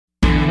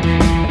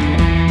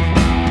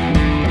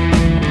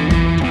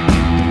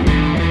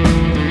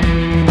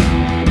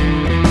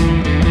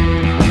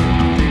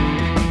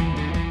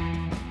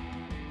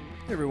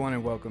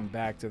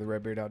back to the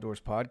RedBeard Outdoors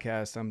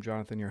podcast. I'm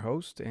Jonathan, your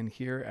host, and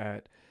here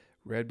at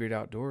RedBeard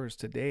Outdoors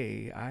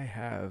today, I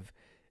have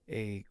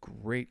a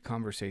great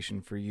conversation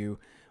for you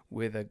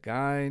with a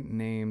guy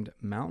named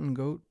Mountain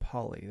Goat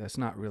Pauly. That's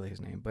not really his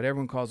name, but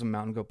everyone calls him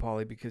Mountain Goat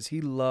Pauly because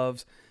he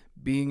loves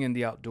being in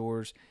the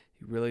outdoors.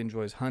 He really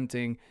enjoys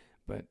hunting,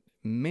 but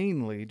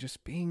mainly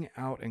just being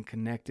out and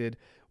connected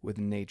with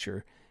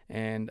nature.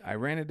 And I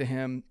ran into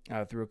him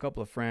through a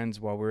couple of friends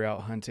while we were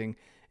out hunting,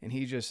 and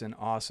he's just an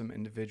awesome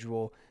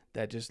individual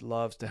that just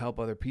loves to help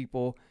other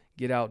people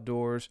get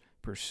outdoors,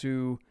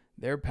 pursue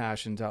their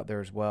passions out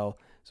there as well.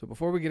 So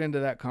before we get into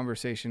that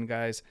conversation,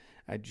 guys,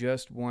 I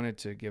just wanted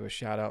to give a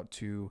shout out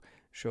to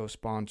show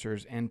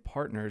sponsors and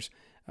partners.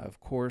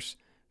 Of course,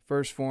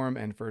 Phorm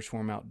and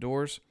Phorm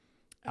Outdoors,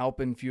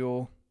 Alpen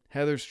Fuel,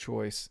 Heather's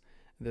Choice.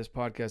 This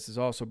podcast is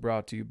also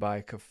brought to you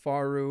by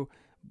Kafaru,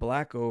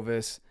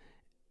 BlackOvis,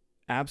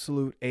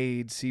 Absolute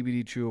Aid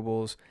CBD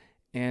chewables,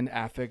 and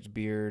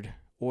RedBeard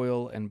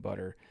oil and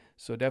butter.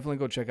 So definitely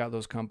go check out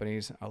those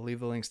companies. I'll leave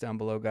the links down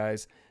below,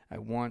 guys. I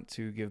want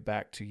to give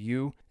back to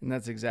you, and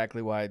that's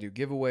exactly why I do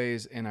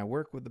giveaways, and I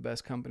work with the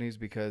best companies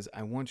because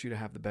I want you to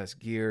have the best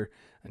gear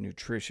and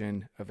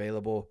nutrition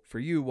available for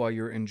you while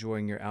you're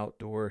enjoying your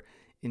outdoor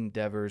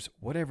endeavors,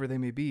 whatever they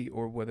may be,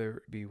 or whether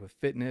it be with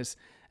fitness,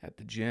 at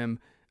the gym.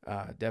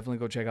 Definitely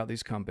go check out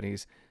these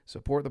companies.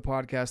 Support the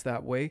podcast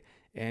that way,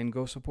 and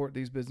go support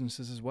these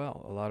businesses as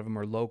well. A lot of them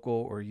are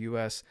local or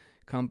U.S.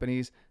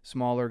 companies,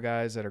 smaller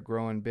guys that are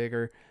growing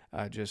bigger.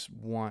 Just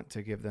want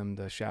to give them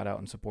the shout out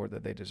and support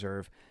that they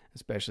deserve,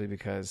 especially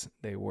because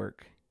they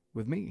work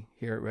with me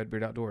here at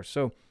RedBeard Outdoors.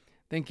 So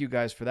thank you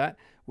guys for that.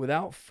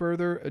 Without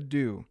further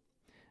ado,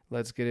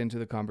 let's get into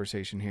the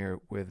conversation here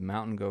with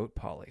Mountain Goat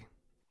Pauly.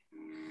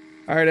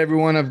 All right,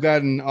 everyone, I've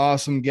got an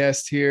awesome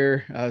guest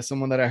here,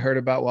 someone that I heard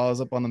about while I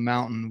was up on the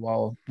mountain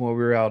while we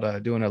were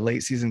out doing a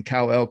late season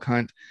cow elk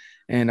hunt,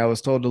 and I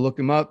was told to look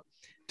him up.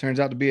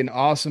 Turns out to be an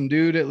awesome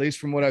dude, at least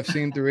from what I've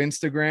seen through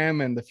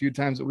Instagram and the few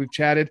times that we've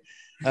chatted.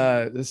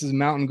 This is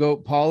Mountain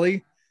Goat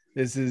Pauly.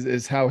 This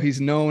is how he's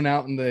known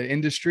out in the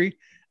industry.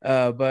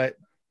 But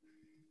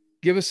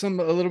give us a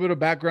little bit of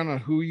background on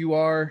who you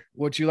are,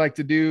 what you like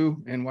to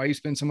do, and why you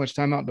spend so much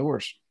time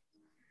outdoors.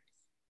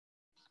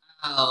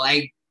 Oh,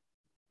 I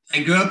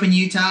grew up in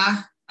Utah.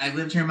 I've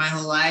lived here my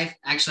whole life.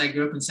 Actually, I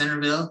grew up in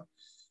Centerville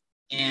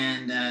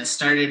and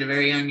started at a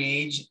very young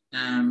age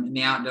in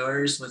the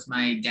outdoors with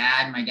my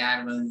dad. My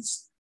dad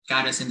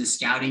got us into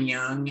scouting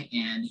young,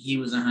 and he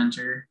was a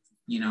hunter,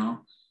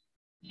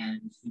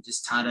 and he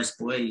just taught us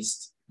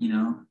boys,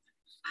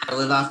 how to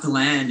live off the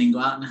land and go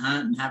out and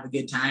hunt and have a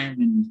good time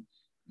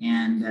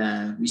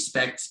and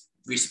respect,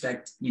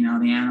 the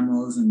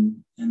animals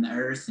and the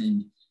earth,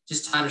 and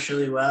just taught us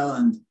really well.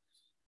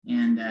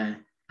 And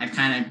I've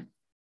kind of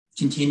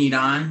continued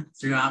on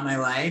throughout my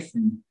life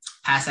and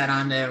passed that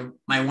on to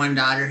my one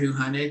daughter who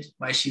hunted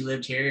while she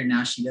lived here, and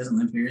now she doesn't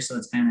live here. So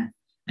it's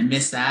I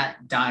miss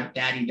that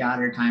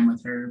daddy-daughter time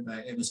with her,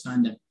 but it was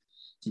fun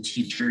to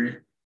teach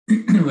her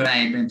what I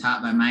had been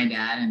taught by my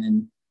dad. And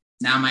then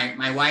now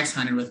my wife's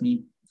hunted with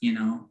me,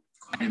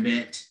 quite a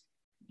bit,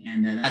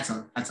 and that's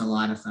a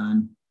lot of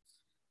fun.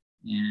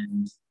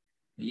 And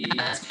yeah,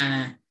 that's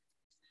I'm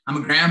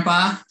a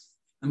grandpa.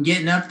 I'm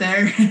getting up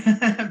there,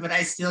 but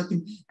I still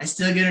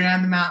get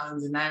around the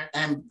mountains, and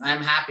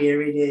I'm happy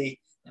every day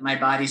that my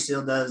body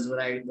still does what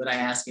I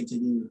ask it to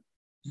do.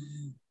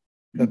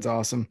 That's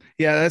awesome.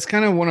 Yeah, that's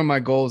kind of one of my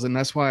goals, and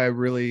that's why I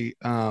really,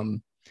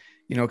 kind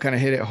of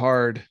hit it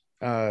hard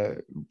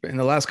in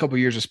the last couple of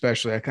years,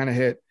 especially. I kind of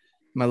hit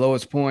my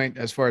lowest point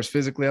as far as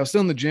physically. I was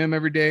still in the gym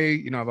every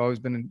day. I've always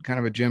been kind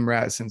of a gym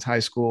rat since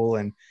high school,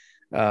 and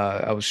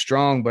I was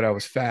strong, but I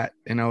was fat,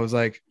 and I was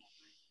like,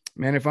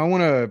 man, if I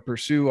want to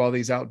pursue all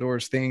these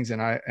outdoors things and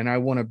I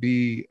want to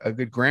be a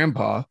good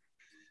grandpa,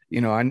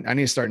 I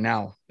need to start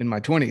now in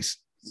my 20s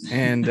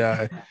and,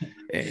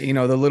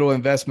 the little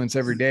investments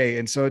every day.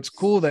 And so it's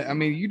cool that,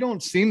 you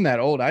don't seem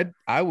that old.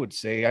 I would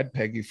say I'd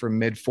peg you for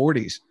mid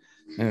 40s.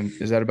 And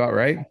is that about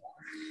right?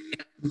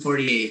 I'm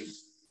 48.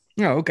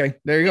 Oh, okay.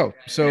 There you go.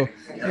 So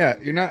yeah,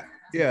 you're not,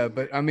 yeah,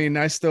 but I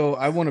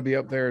want to be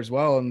up there as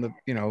well. And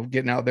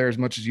getting out there as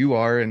much as you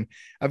are. And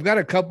I've got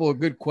a couple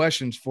of good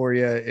questions for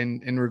you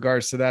in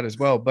regards to that as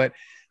well. But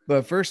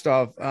first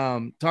off,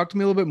 talk to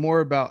me a little bit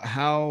more about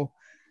how,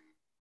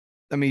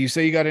 you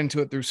say you got into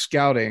it through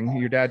scouting.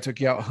 Your dad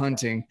took you out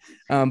hunting.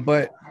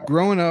 But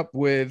growing up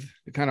with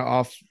kind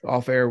of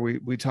off air,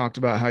 we talked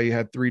about how you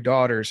had 3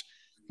 daughters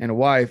and a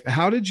wife.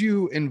 How did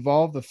you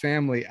involve the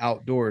family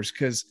outdoors?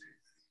 Because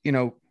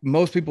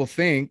most people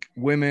think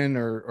women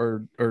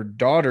or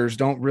daughters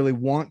don't really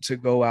want to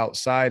go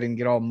outside and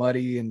get all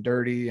muddy and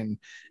dirty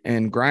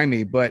and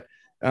grimy, but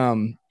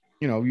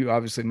you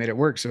obviously made it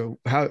work. So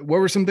what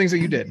were some things that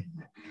you did?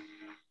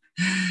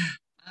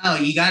 Oh,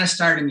 you got to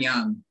start them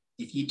young.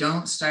 If you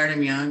don't start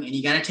them young, and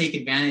you got to take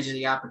advantage of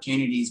the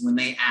opportunities when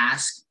they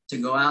ask to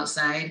go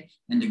outside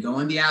and to go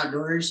in the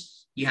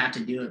outdoors, you have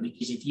to do it,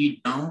 because if you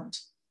don't,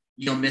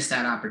 you'll miss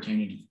that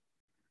opportunity.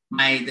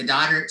 My 2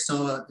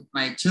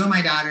 of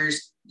my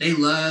daughters they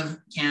love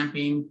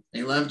camping.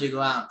 They love to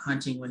go out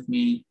hunting with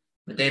me,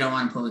 but they don't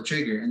want to pull the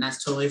trigger. And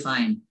that's totally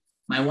fine.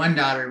 My one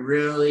daughter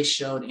really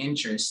showed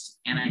interest.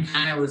 And I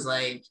kind of was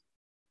like,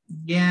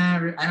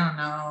 yeah, I don't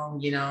know,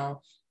 you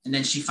know. And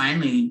then she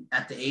finally,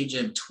 at the age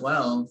of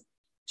 12,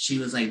 she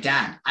was like,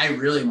 Dad, I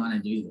really want to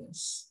do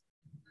this.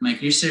 I'm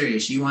like, you're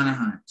serious? You want to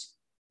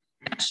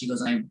hunt? She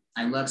goes,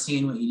 I love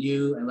seeing what you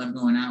do. I love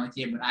going out with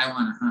you, but I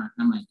want to hunt.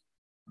 And I'm like,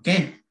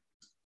 okay.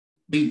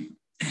 We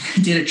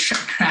did a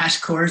crash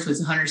course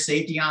with hunter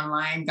safety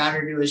online, got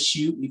her to a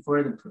shoot before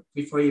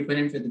you put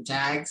in for the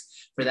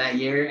tags for that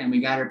year. And we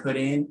got her put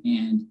in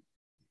and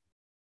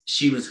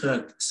she was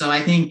hooked. So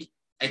I think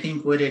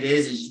what it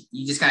is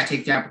you just got to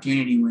take the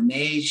opportunity when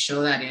they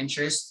show that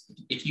interest.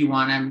 If you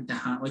want them to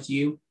hunt with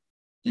you,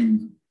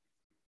 then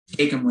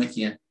take them with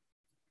you.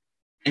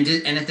 And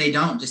if they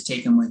don't, just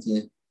take them with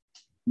you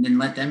and then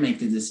let them make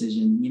the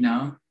decision, you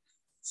know?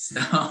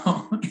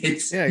 So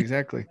it's, yeah,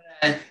 exactly.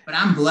 But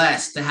I'm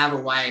blessed to have a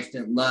wife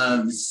that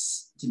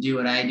loves to do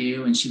what I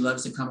do. And she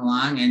loves to come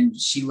along and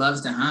she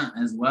loves to hunt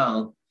as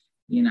well.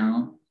 You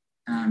know,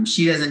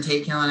 she doesn't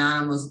take killing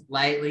animals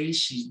lightly.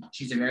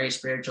 She's a very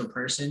spiritual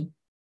person,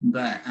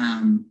 but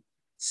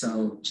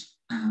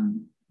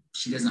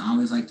she doesn't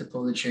always like to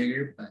pull the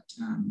trigger, but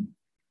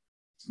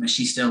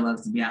she still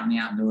loves to be out in the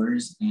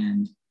outdoors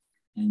and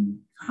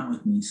hunt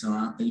with me. So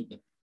I'll take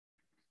it.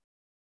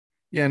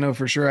 Yeah, no,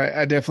 for sure.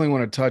 I definitely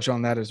want to touch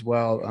on that as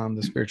well,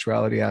 the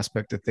spirituality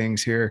aspect of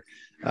things here.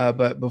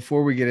 But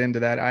before we get into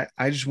that,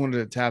 I just wanted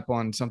to tap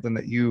on something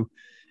that you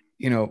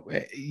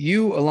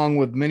along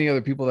with many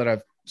other people that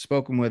I've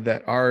spoken with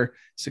that are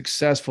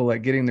successful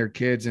at getting their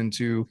kids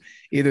into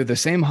either the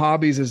same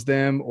hobbies as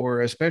them,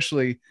 or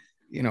especially,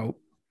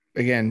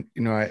 again,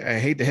 I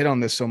hate to hit on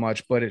this so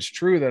much, but it's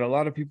true that a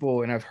lot of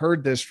people, and I've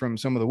heard this from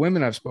some of the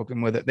women I've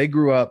spoken with, that they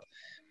grew up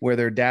where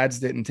their dads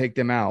didn't take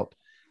them out.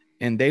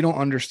 And they don't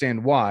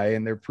understand why.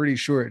 And they're pretty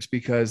sure it's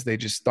because they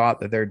just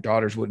thought that their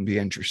daughters wouldn't be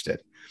interested.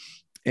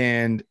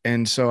 And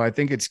so I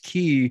think it's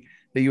key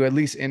that you at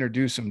least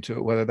introduce them to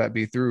it, whether that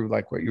be through,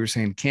 like what you were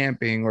saying,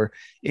 camping, or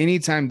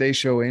anytime they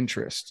show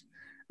interest.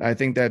 I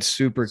think that's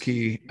super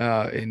key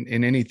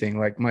in anything.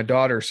 Like my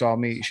daughter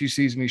she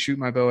sees me shoot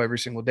my bow every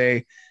single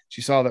day.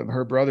 She saw that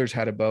her brothers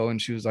had a bow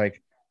and she was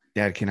like,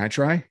 Dad, can I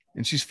try?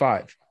 And she's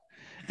 5.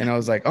 And I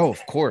was like, oh,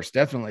 of course,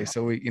 definitely.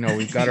 So we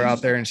got her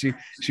out there and she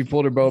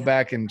pulled her bow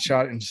back and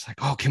shot and she's like,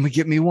 oh, can we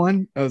get me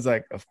one? I was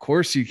like, of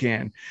course you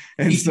can.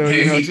 And so,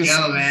 there you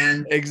go,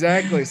 man.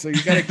 Exactly. So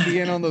you got to key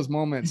in on those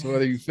moments,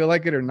 whether you feel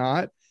like it or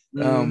not.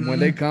 When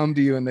they come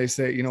to you and they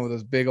say, with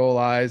those big old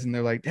eyes and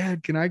they're like,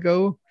 Dad, can I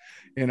go?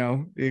 You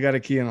got to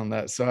key in on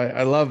that. So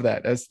I love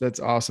that. That's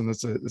awesome.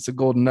 That's a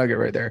golden nugget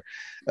right there.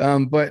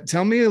 But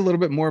tell me a little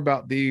bit more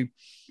about the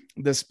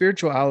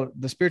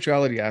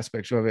spirituality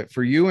aspects of it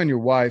for you and your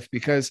wife,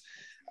 because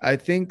I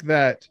think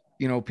that,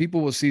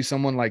 people will see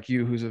someone like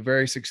you, who's a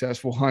very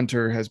successful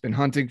hunter, has been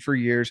hunting for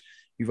years.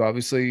 You've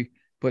obviously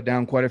put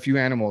down quite a few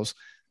animals.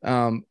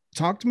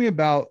 Talk to me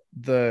about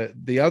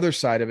the other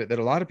side of it that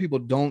a lot of people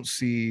don't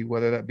see,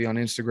 whether that be on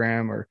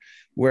Instagram or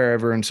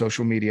wherever in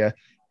social media,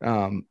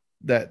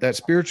 that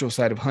spiritual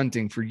side of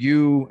hunting for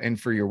you and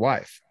for your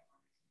wife.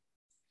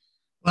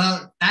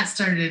 Well, that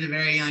started at a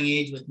very young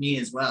age with me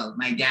as well.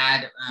 My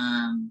dad,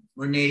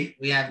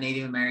 we have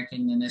Native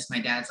American in this.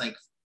 My dad's like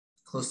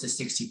close to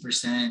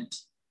 60%. I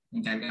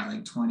think I've got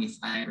like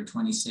 25 or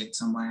 26,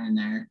 somewhere in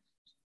there.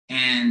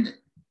 And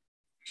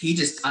he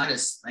just taught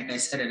us, like I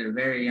said, at a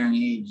very young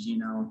age,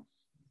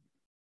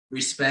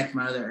 respect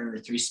Mother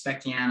Earth,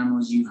 respect the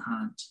animals you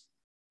hunt,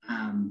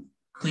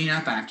 clean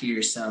up after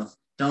yourself.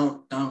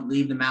 Don't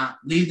leave the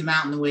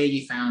mountain the way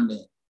you found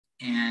it.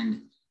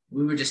 And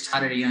we were just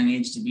taught at a young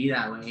age to be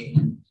that way.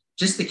 And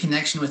just the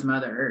connection with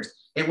Mother Earth.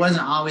 It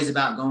wasn't always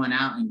about going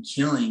out and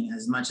killing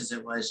as much as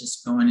it was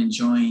just going,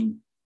 enjoying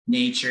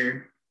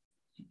nature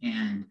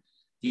and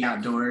the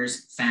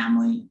outdoors,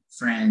 family,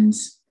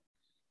 friends.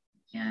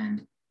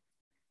 And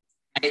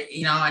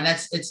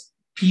it's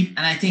people.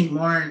 And I think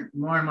more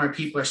and more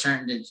people are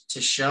starting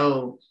to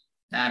show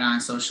that on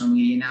social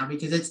media now,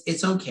 because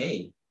it's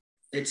okay.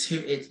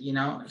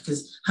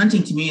 Because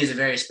hunting to me is a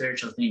very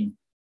spiritual thing.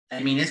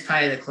 I mean, it's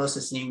probably the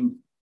closest thing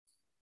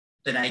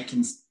that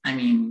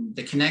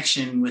the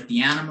connection with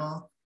the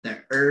animal, the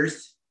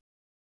earth,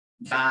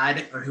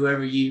 God, or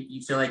whoever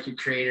you feel like your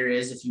creator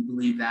is, if you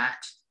believe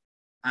that,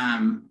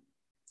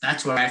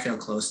 that's where I feel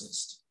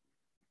closest.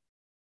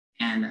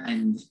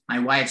 And my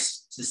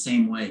wife's the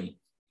same way.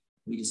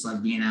 We just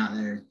love being out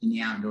there in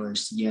the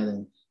outdoors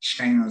together,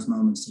 sharing those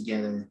moments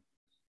together.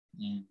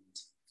 And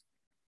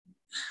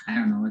I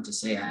don't know what to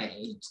say.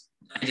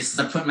 I just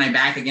love putting my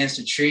back against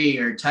a tree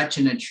or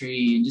touching a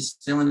tree and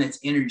just feeling its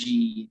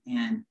energy,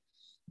 and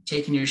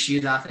taking your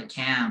shoes off at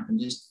camp and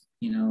just,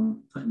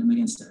 putting them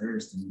against the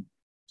earth and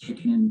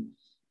taking in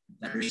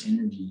the earth's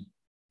energy.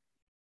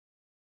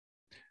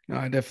 No,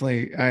 I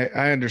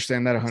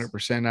understand that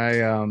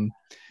 100%.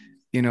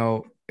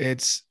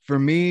 It's for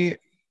me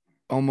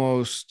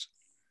almost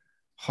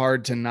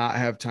hard to not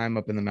have time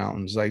up in the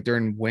mountains, like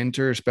during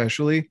winter,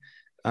 especially.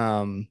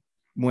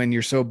 when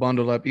you're so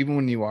bundled up, even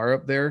when you are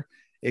up there,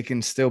 it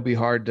can still be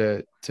hard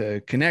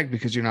to connect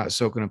because you're not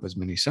soaking up as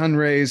many sun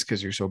rays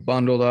because you're so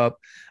bundled up.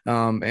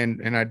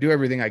 And I do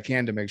everything I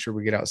can to make sure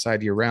we get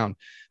outside year round.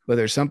 But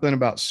there's something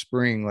about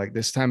spring, like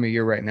this time of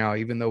year right now,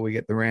 even though we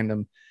get the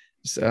random,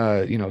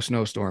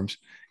 snowstorms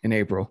in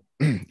April,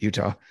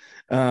 Utah.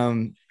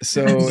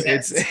 So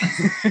Yes.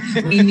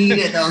 We need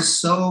it though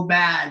so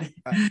bad.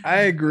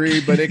 I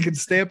agree, but it could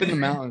stay up in the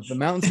mountains. The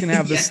mountains can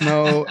have the Yeah.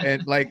 snow,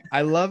 and like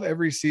I love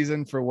every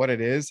season for what it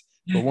is.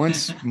 But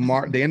once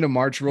the end of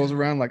March rolls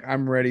around, like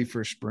I'm ready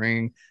for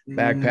spring, Mhm.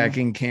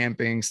 backpacking,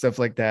 camping, stuff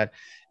like that.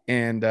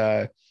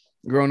 And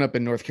growing up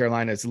in North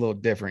Carolina, it's a little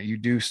different. You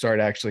do start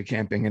actually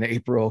camping in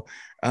April.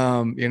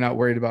 You're not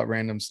worried about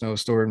random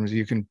snowstorms.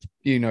 You can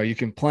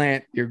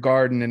plant your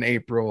garden in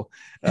April.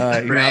 You don't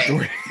have to Right.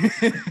 worry.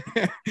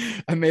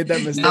 I made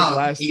that mistake No,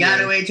 last you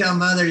gotta year. wait till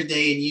Mother's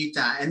Day in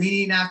Utah. And then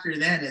even after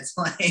then, it's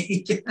like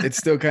It's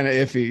still kind of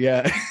iffy.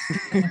 Yeah.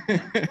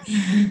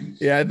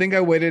 Yeah. I think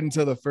I waited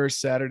until the first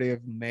Saturday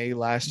of May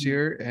last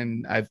year,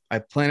 and I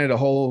planted a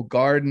whole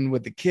garden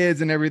with the kids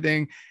and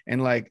everything.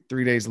 And like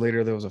 3 days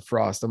later, there was a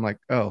frost. I'm like,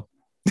 oh,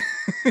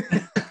 do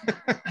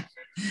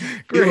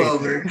great.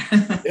 over.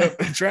 Yep.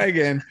 Try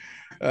again.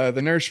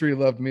 The nursery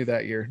loved me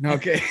that year. No,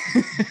 okay.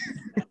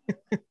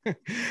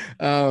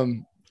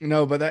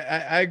 No, but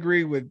I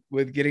agree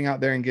with getting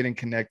out there and getting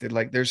connected.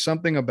 Like there's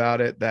something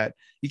about it that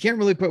you can't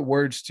really put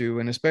words to.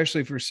 And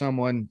especially for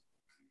someone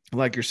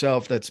like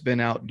yourself that's been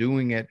out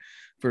doing it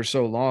for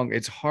so long,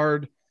 it's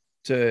hard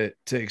to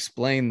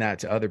explain that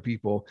to other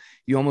people.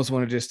 You almost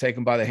want to just take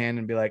them by the hand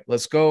and be like,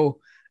 let's go.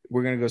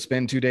 We're going to go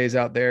spend 2 days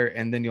out there,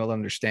 and then you'll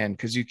understand,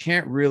 because you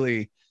can't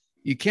really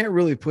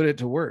put it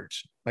to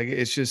words. Like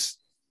it's just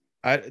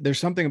there's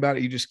something about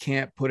it, you just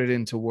can't put it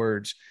into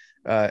words,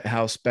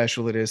 how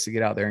special it is to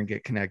get out there and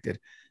get connected.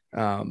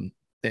 um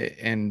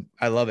and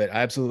I love it.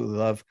 I absolutely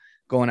love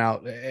going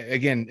out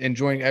again,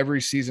 enjoying every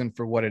season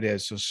for what it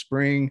is. So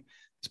spring,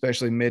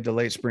 especially mid to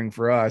late spring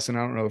for us. And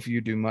I don't know if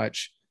you do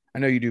much. I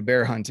know you do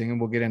bear hunting, and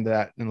we'll get into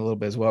that in a little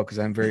bit as well, because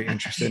I'm very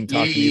interested in you,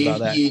 talking to you you about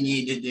that. you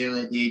need to do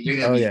it, dude. You're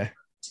gonna Oh be yeah.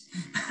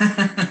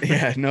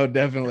 Yeah, no,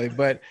 definitely.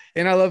 But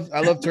and I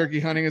love turkey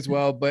hunting as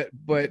well. But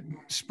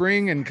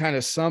spring and kind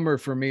of summer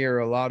for me are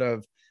a lot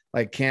of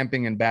like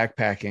camping and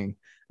backpacking,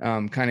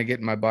 kind of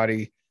getting my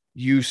body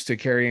used to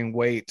carrying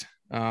weight,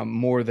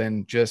 more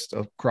than just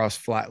across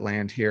flat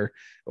land here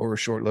or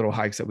short little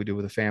hikes that we do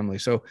with the family.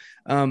 So,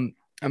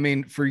 I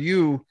mean, for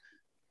you,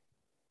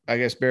 I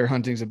guess bear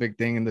hunting is a big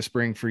thing in the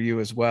spring for you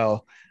as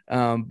well.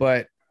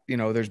 But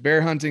there's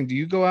bear hunting. Do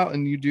you go out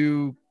and you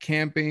do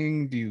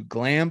camping? Do you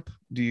glamp?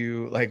 Do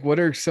you like, what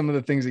are some of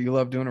the things that you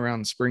love doing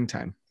around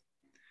springtime?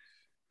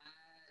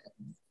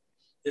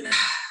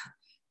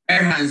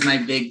 bear hunt is my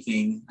big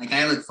thing. Like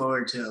I look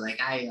forward to it. Like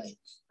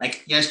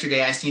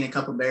yesterday, I seen a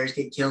couple bears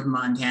get killed in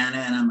Montana,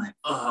 and I'm like,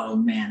 oh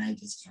man, I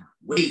just can't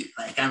wait.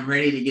 Like I'm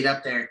ready to get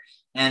up there.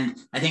 And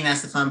I think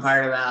that's the fun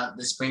part about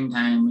the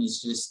springtime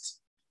is just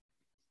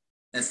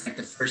that's like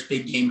the first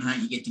big game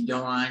hunt you get to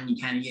go on.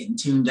 You kind of getting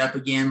tuned up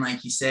again,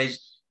 like you said.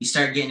 You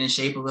start getting in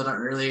shape a little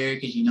earlier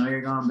because you know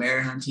you're going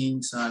bear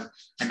hunting. So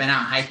I've been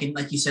out hiking,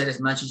 like you said, as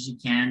much as you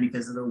can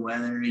because of the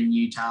weather in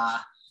Utah.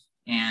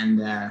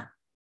 And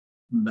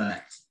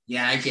but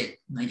yeah, I get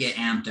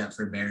amped up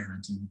for bear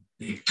hunting.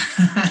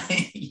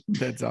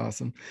 That's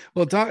awesome.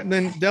 Well,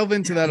 delve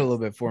into that a little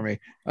bit for me.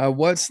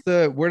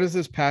 Where does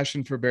this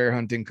passion for bear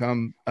hunting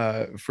come,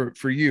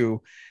 for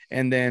you?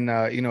 And then,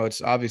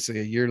 it's obviously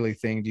a yearly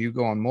thing. Do you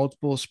go on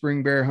multiple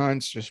spring bear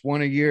hunts, just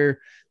one a year?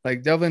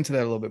 Like delve into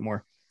that a little bit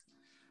more.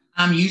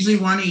 Usually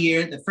one a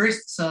year. The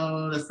first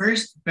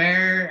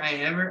bear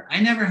I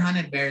never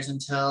hunted bears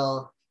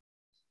until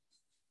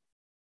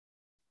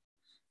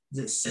is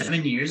it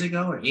 7 years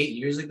ago or 8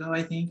 years ago?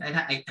 I think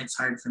it's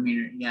hard for me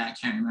to, yeah, I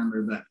can't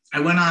remember, but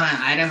I went on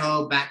an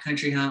Idaho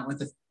backcountry hunt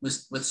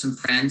with some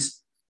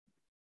friends,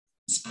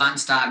 spot and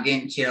stock,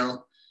 didn't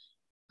kill.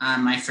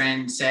 My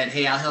friend said,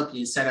 "Hey, I'll help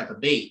you set up a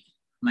bait."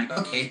 I'm like,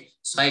 "Okay."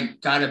 So I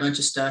got a bunch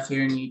of stuff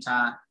here in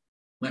Utah,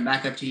 went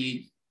back up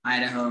to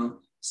Idaho,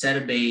 set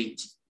a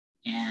bait,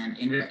 and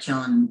ended up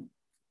killing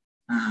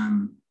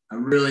a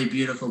really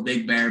beautiful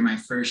big bear my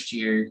first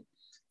year.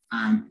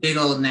 Big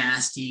old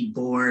nasty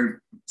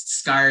boar,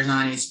 scars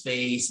on his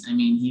face. I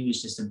mean, he was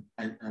just a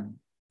fighter,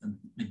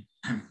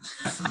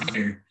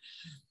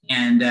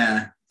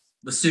 and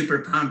was super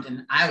pumped.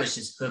 And I was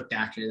just hooked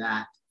after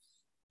that.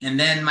 And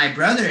then my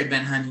brother had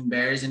been hunting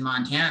bears in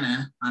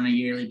Montana on a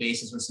yearly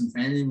basis with some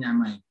friends, and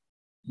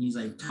he's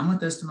like, "Come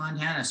with us to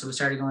Montana." So we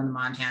started going to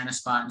Montana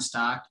spot and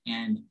stock,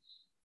 and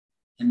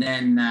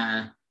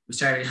then we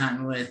started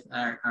hunting with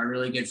our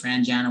really good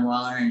friend Jana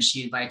Waller, and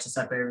she invites us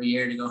up every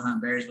year to go hunt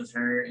bears with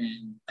her,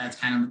 and that's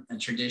kind of a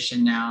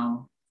tradition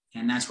now.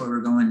 And that's where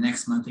we're going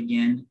next month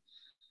again.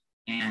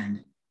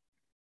 And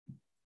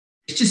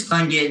it's just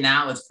fun getting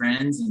out with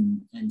friends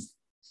and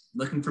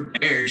looking for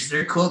bears.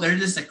 They're cool. They're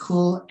just a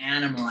cool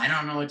animal. I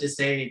don't know what to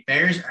say.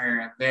 Bears are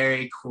a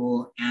very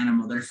cool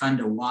animal. They're fun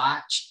to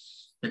watch.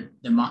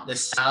 the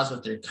sows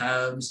with their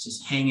cubs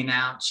just hanging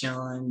out,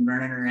 chilling,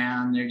 running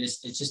around. It's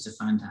just a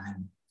fun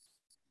time.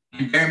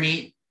 And bear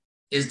meat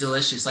is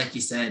delicious, like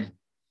you said.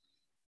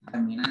 I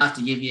mean, I have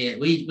to give you,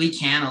 we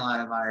can a lot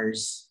of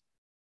ours.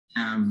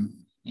 And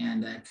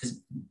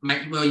because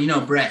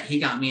Brett, he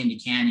got me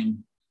into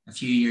canning a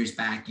few years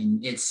back,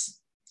 and it's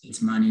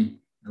money.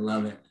 I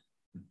love it.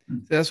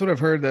 That's what I've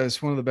heard.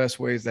 That's one of the best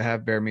ways to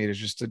have bear meat is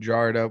just to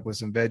jar it up with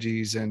some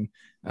veggies and,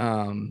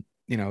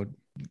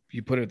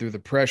 you put it through the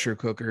pressure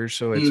cooker.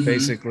 So it's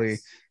basically,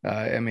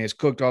 it's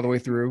cooked all the way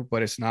through,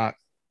 but it's not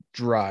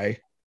dry.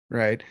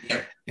 Right.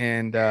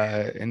 And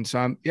so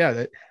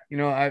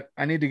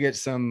I need to get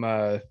some,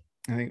 I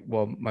think,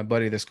 my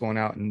buddy that's going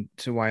out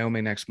to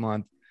Wyoming next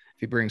month,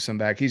 if he brings some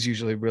back, he's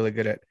usually really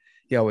good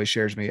he always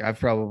shares me. I've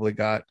probably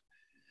got,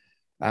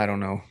 I don't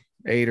know,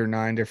 8 or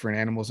 9 different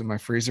animals in my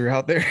freezer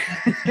out there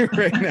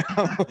right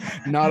now.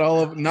 Not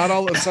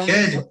all of some.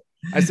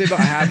 I say about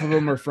half of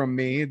them are from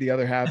me. The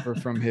other half are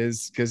from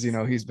his, because,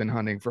 he's been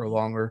hunting for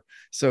longer.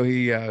 So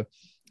he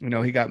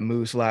got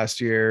moose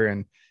last year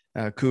and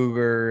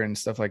cougar and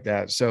stuff like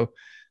that. So,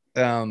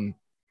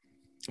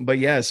 but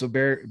yeah, so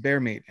bear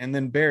meat and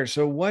then bear.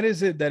 So what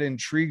is it that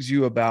intrigues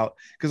you about?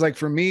 Because like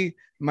for me,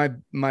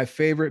 my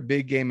favorite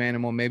big game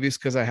animal, maybe it's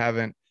because I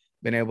haven't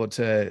been able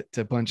to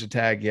punch a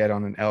tag yet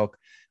on an elk,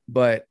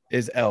 but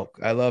is elk.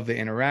 I love the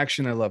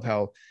interaction. I love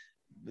how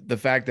the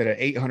fact that an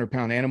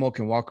 800-pound animal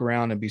can walk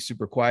around and be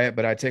super quiet,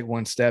 but I take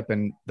one step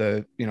and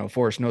the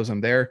forest knows I'm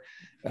there.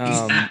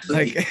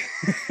 Like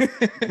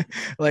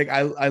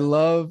I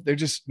love, they're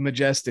just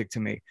majestic to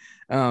me.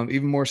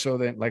 Even more so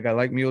than like, I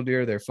like mule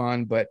deer. They're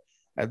fun, but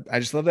I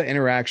just love that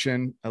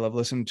interaction. I love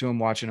listening to them,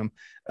 watching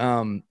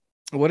them.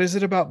 What is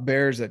it about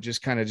bears that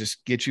just kind of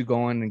just get you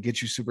going and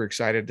get you super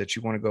excited that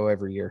you want to go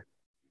every year?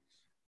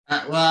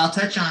 Well, I'll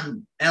touch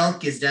on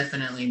elk is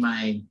definitely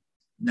my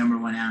number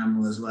one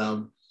animal as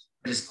well.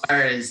 But as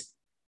far as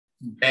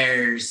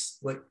bears,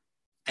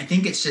 I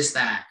think it's just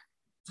that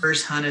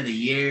first hunt of the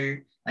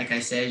year. Like I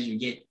said,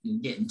 you're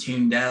getting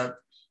tuned up,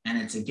 and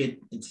it's a good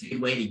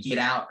way to get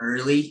out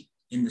early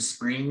in the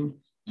spring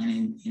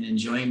and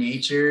enjoy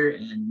nature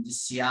and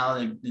just see all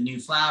the new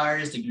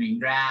flowers, the green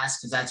grass,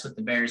 because that's what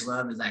the bears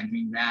love, is that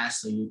green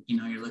grass. So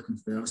you're looking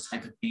for those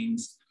type of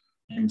things.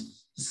 And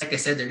just like I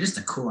said, they're just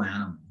a cool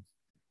animal.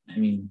 I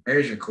mean,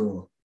 bears are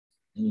cool.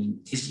 I mean,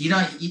 because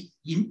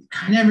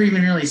I never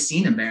even really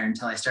seen a bear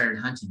until I started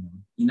hunting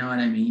them. You know what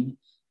I mean?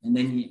 And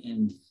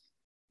then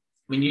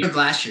when you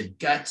blast your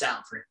guts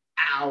out for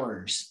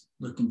hours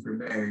looking for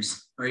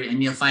bears,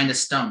 and you'll find a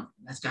stump,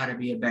 that's got to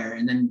be a bear.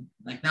 And then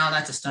like, no,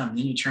 that's a stump. And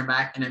then you turn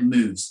back and it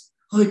moves.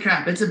 Holy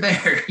crap, it's a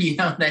bear. You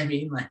know what I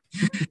mean? Like,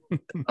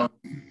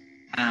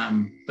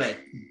 but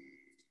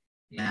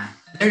yeah,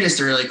 they're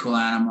just a really cool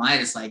animal. I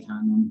just like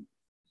hunting them,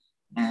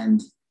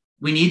 and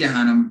we need to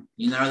hunt them.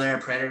 They're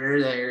a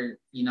predator.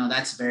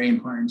 That's very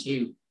important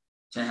too,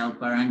 to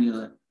help our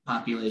ungulate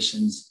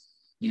populations.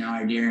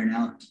 Our deer and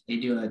elk, they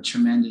do a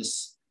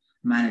tremendous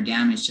amount of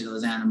damage to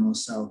those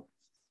animals. So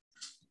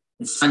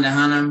it's fun to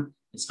hunt them.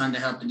 It's fun to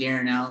help the deer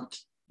and elk,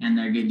 and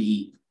they're good to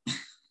eat.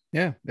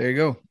 Yeah, there you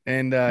go.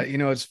 And,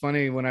 it's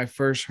funny, when I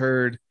first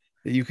heard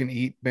that you can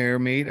eat bear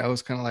meat, I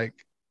was kind of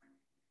like,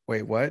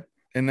 wait, what?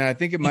 And then I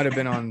think it might've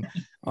been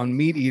on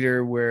Meat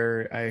Eater,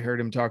 where I heard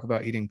him talk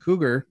about eating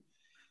cougar,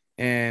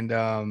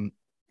 and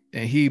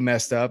he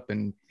messed up.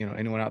 And,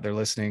 anyone out there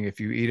listening, if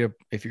you're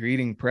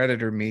eating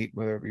predator meat,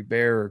 whether it be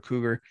bear or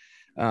cougar,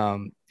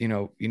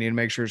 you need to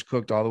make sure it's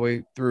cooked all the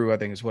way through. I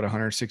think it's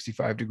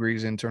 165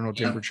 degrees internal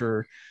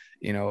temperature.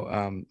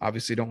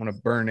 Obviously don't want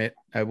to burn it.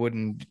 I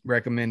wouldn't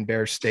recommend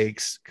bear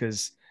steaks,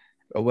 because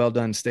a well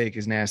done steak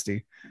is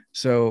nasty.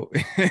 So,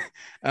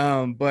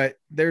 but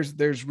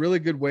there's really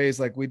good ways.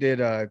 Like we did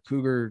a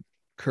cougar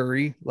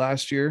curry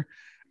last year.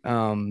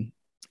 And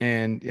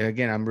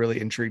again, I'm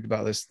really intrigued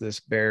about this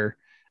bear,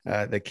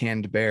 the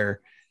canned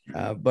bear.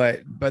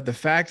 But the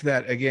fact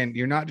that, again,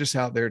 you're not just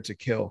out there to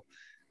kill.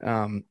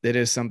 It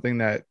is something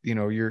that,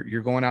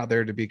 you're going out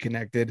there to be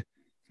connected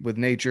with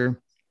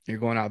nature. You're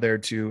going out there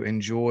to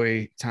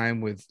enjoy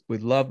time with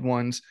loved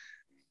ones,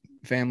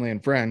 family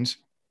and friends.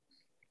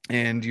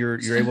 And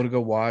you're able to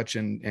go watch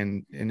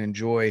and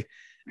enjoy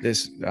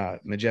this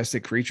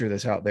majestic creature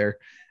that's out there.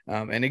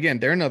 And again,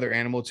 they're another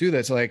animal too,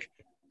 that's like,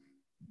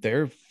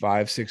 they're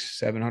 500, 600,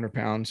 700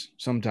 pounds,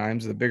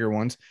 sometimes the bigger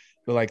ones,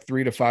 but like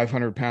 300 to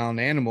 500 pound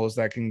animals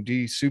that can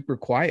be super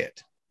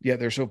quiet, yet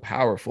they're so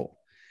powerful,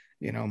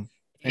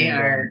 They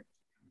are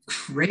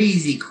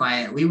crazy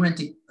quiet.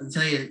 I'll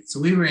tell you, so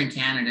we were in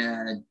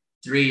Canada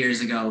 3 years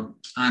ago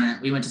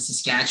we went to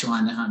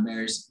Saskatchewan to hunt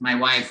bears. My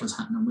wife was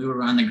hunting them. We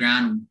were on the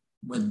ground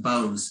with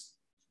bows,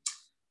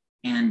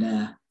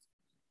 and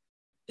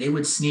they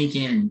would sneak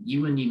in.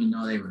 You wouldn't even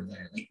know they were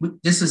there. Like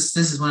this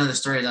is one of the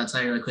stories I'll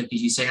tell you really quick,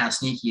 because you say how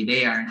sneaky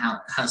they are and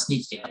how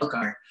sneaky elk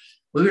are.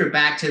 We were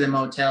back to the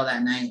motel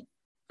that night,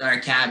 our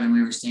cabin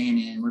we were staying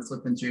in. We're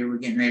flipping through. We're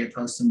getting ready to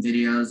post some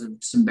videos of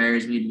some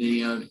bears we'd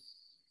videoed.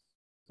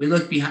 We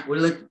look behind.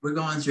 We're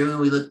going through, and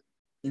we look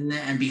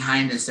and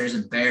behind us, there's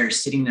a bear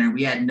sitting there.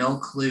 We had no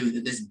clue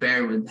that this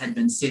bear had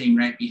been sitting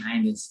right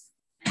behind us.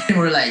 And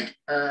we're like,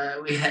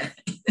 we had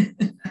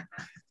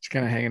It's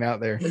kind of hanging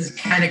out there. it's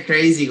kind of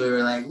crazy. We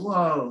were like,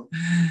 whoa.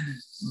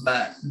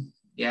 But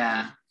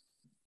yeah.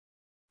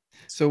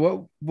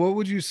 So what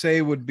would you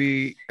say would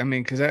be, I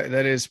mean, because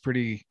that is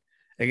pretty,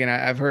 again,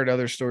 I've heard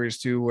other stories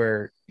too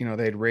where,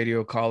 they'd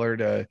radio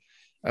collared a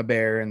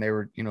bear and they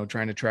were,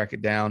 trying to track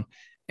it down.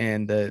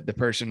 And the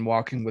person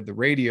walking with the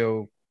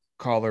radio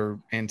collar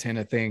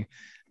antenna thing,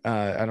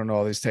 I don't know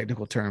all these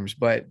technical terms,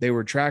 but they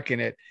were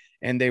tracking it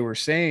and they were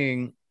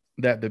saying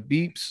that the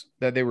beeps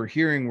that they were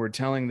hearing were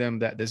telling them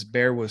that this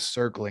bear was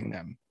circling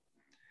them.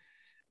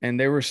 And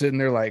they were sitting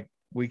there like,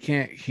 we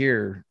can't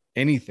hear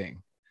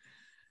anything.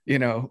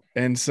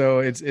 And so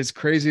it's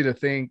crazy to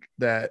think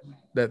that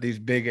these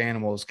big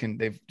animals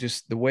they've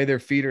just, the way their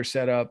feet are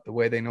set up, the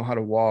way they know how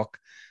to walk,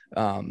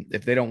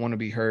 if they don't want to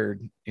be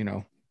heard,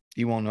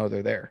 you won't know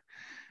they're there.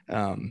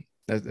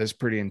 That's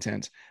pretty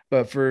intense.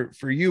 But for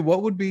you,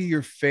 what would be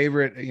your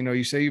favorite,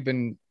 you say you've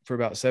been for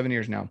about 7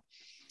 years now,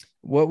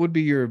 what would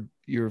be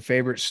your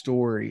favorite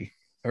story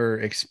or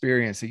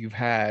experience that you've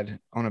had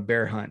on a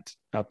bear hunt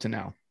up to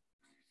now?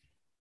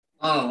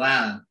 Oh,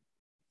 wow.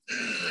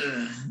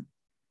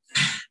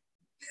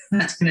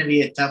 That's going to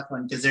be a tough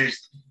one because I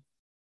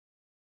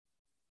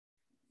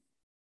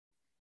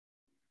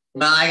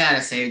got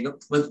to say,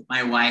 with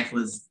my wife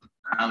was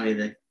probably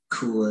the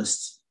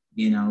coolest.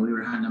 We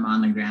were hunting them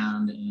on the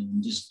ground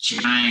and just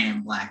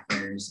giant black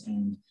bears.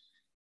 And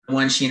the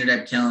one she ended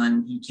up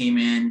killing, he came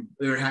in,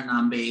 we were hunting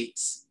on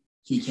baits.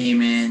 He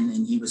came in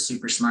and he was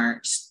super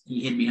smart.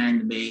 He hid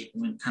behind the bait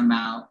and would come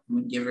out and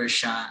would give her a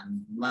shot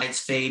and lights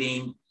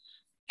fading.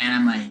 And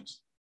I'm like,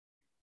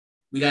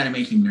 we got to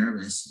make him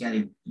nervous. You got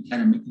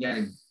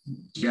to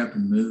get up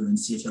and move and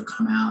see if he'll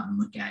come out and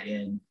look at you.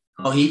 And,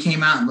 he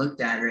came out and looked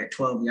at her at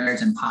 12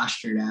 yards and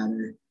postured at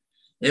her.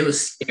 It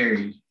was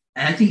scary.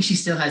 And I think she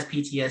still has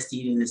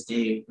PTSD to this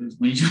day when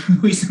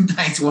we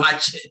sometimes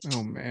watch it.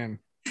 Oh, man.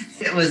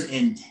 It was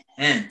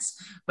intense.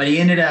 But he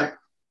ended up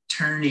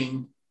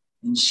turning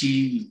and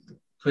she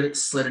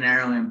slid an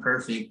arrow in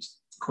perfect,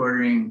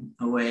 quartering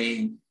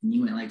away, and he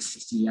went like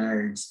 60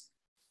 yards.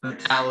 But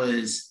that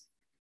was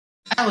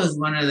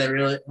one of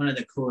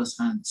the coolest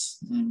hunts.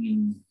 I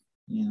mean,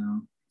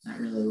 that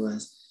really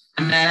was.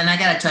 And I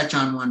got to touch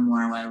on one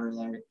more while we're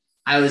there.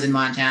 I was in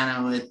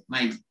Montana with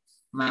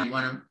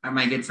one of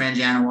my good friend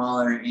Jana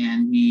Waller,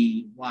 and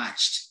we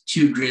watched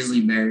 2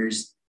 grizzly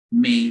bears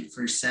mate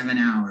for 7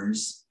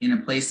 hours in a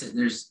place that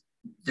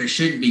there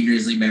shouldn't be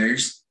grizzly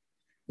bears.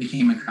 We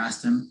came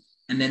across them,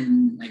 and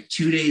then like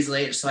 2 days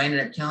later, so I ended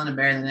up killing a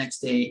bear the next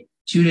day.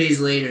 2 days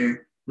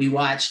later, we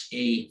watched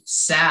a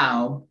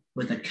sow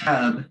with a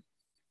cub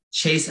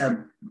chase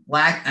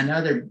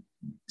another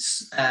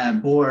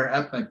boar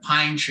up a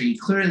pine tree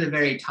clear to the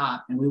very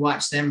top, and we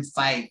watched them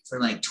fight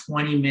for like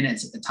 20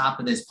 minutes at the top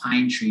of this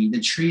pine tree.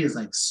 The tree is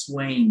like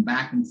swaying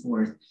back and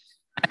forth.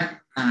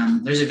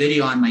 There's a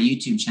video on my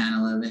YouTube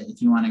channel of it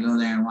if you want to go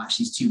there and watch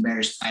these 2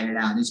 bears fight it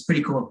out. It's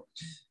pretty cool.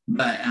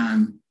 But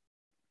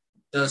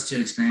those 2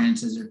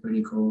 experiences are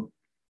pretty cool.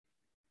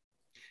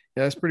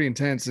 Yeah, that's pretty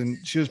intense. And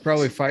she was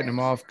probably fighting them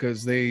off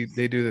because they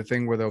do the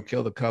thing where they'll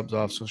kill the cubs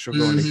off, so she'll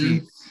go into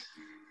heat.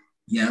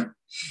 Yep.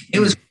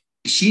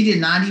 She did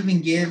not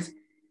even give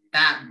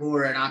that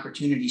boar an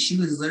opportunity. She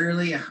was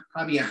literally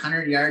probably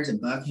 100 yards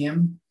above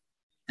him,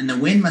 and the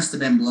wind must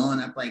have been blowing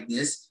up like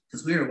this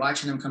because we were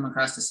watching him come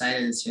across the side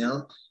of this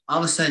hill. All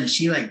of a sudden,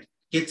 she like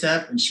gets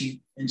up and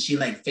she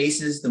like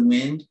faces the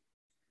wind.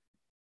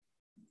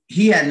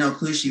 He had no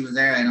clue she was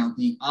there, I don't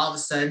think. All of a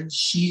sudden,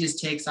 she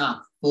just takes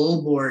off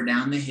full bore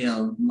down the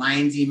hill,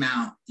 lines him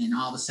out, and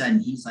all of a sudden,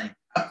 he's like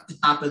up the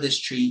top of this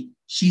tree.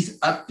 She's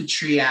up the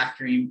tree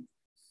after him,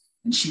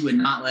 and she would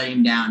not let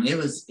him down. It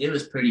was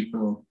pretty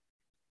cool.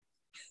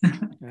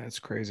 That's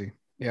crazy.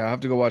 Yeah, I'll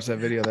have to go watch that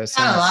video. That's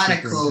got a lot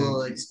of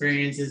cool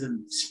experiences of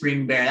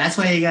spring bear. That's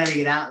why you got to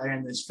get out there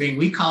in the spring.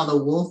 We called a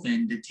wolf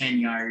into 10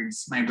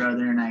 yards. My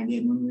brother and I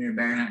did when we were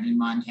bear hunting in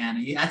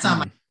Montana. That's on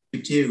my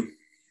YouTube too.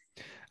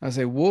 I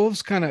say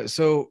wolves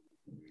so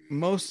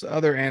most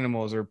other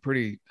animals are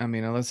pretty, I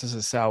mean, unless it's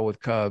a sow with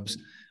cubs,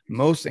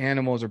 most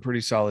animals are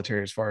pretty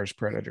solitary as far as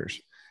predators.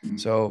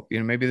 So,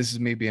 maybe this is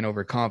me being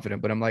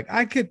overconfident, but I'm like,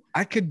 I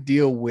could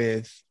deal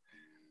with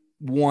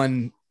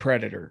one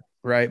predator,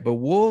 right? But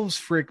wolves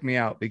freak me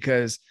out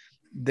because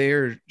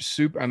they're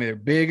they're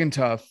big and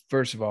tough.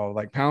 First of all,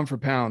 like pound for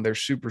pound, they're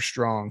super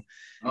strong.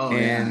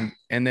 And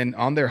then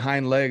on their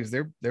hind legs,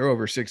 they're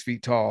over 6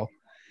 feet tall.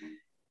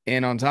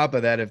 And on top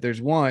of that, if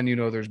there's one,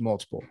 there's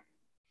multiple.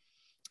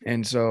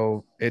 And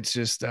so it's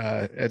just,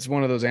 it's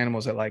one of those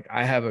animals that like,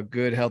 I have a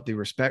good, healthy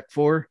respect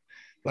for.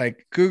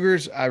 Like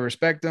cougars, I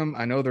respect them.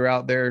 I know they're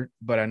out there,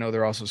 but I know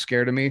they're also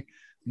scared of me.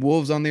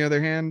 Wolves, on the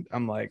other hand,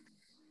 I'm like,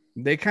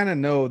 they kind of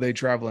know they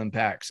travel in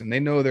packs and they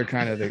know they're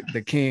kind of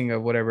the king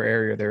of whatever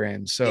area they're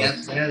in. So yeah,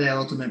 they're the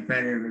ultimate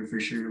predator for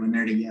sure when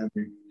they're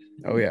together.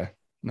 Oh yeah,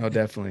 no,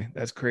 definitely.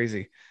 That's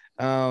crazy.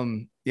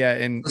 Yeah,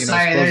 and Oh,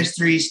 sorry, there's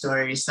 3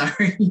 stories.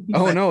 Sorry.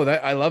 Oh no,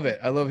 that I love it.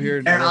 I love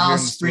hearing. They're all the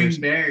spring stories.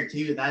 bear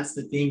too. That's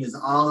the thing, is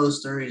all those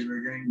stories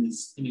were during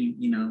this,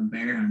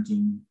 bear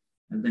hunting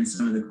have been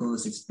some of the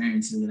coolest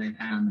experiences that I've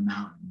had on the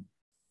mountain.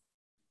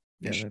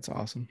 Yeah, that's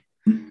awesome.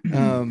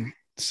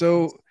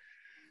 So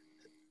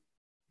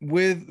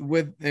with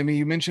I mean,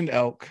 you mentioned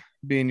elk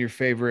being your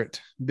favorite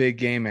big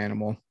game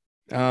animal.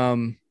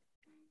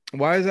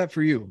 Why is that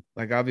for you?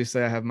 Like,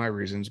 obviously I have my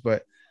reasons,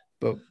 but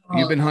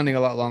you've been hunting a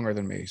lot longer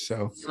than me.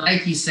 So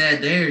like you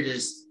said, they're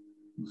just,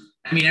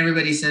 I mean,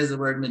 everybody says the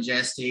word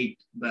majestic,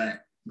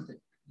 but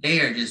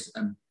they are just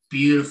a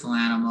beautiful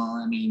animal.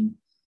 I mean,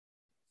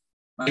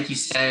 like you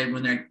said,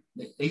 when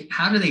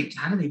how do they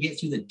get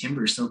through the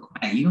timber so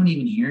quiet? You don't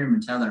even hear them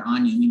until they're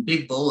on you. I mean,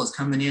 big bulls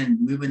coming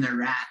in, moving their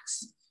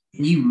racks,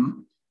 and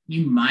you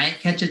might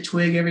catch a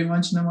twig every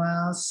once in a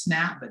while,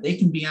 snap, but they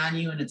can be on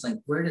you, and it's like,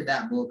 where did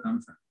that bull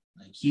come from?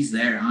 Like, he's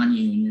there on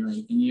you,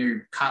 and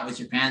you're caught with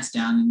your pants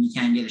down, and you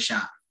can't get a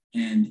shot.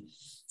 And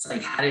it's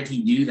like, how did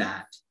he do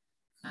that?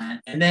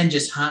 And then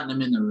just hunting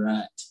them in the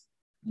rut.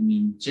 I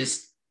mean,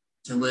 just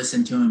to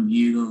listen to them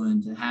bugle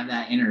and to have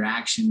that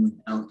interaction with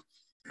elk.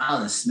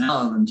 Oh, the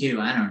smell of them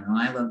too. I don't know.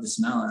 I love the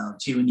smell of elk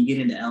too. When you get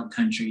into elk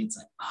country, it's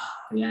like,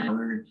 oh yeah,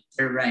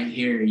 they're right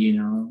here,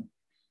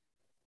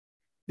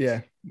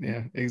 Yeah,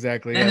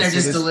 exactly. And yeah, they're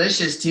just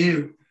delicious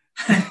too.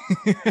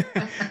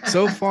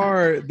 So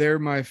far, they're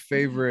my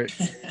favorite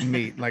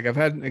meat. Like, I've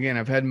had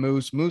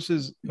moose. Moose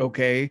is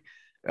okay.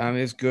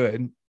 It's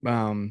good.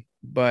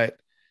 But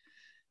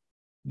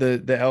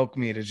the elk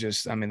meat is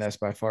just, I mean, that's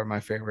by far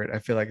my favorite. I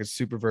feel like it's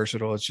super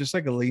versatile. It's just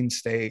like a lean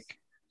steak.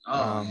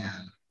 Oh yeah.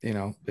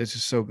 It's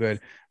just so good.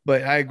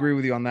 But I agree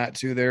with you on that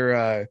too.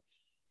 They're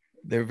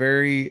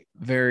very,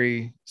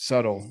 very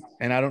subtle.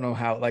 And I don't know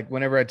how, like,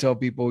 whenever I tell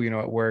people,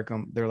 at work,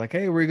 they're like,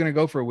 hey, we're going to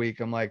go for a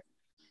week. I'm like,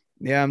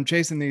 yeah, I'm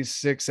chasing these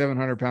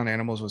 600-700 pound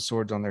animals with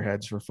swords on their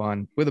heads for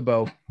fun with a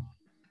bow.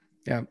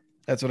 Yeah,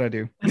 that's what I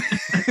do.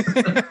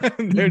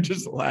 They're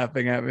just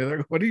laughing at me. They're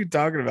like, what are you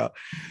talking about?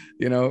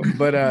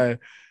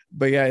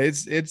 But yeah,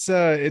 it's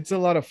a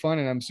lot of fun,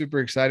 and I'm super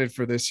excited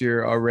for this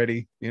year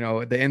already.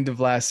 At the end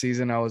of last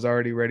season, I was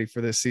already ready for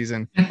this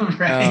season.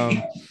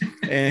 Right.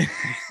 And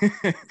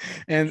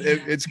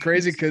it's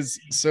crazy because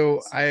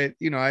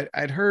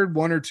I'd heard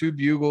 1 or 2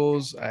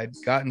 bugles. I'd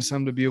gotten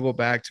some to bugle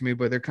back to me,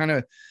 but they're kind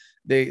of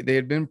they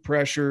had been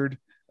pressured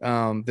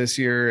this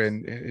year,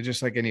 and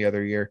just like any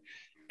other year,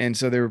 and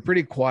so they were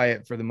pretty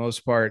quiet for the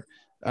most part.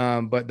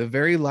 But the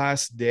very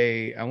last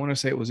day, I want to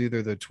say it was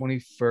either the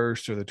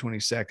 21st or the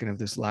 22nd of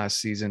this last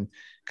season,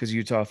 because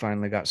Utah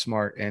finally got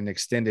smart and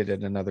extended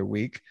it another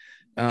week.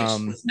 Which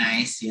was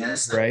nice,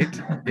 yes. Right.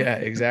 Yeah,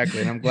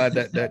 exactly. And I'm glad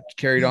that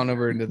carried on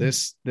over into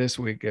this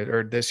week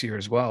or this year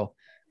as well.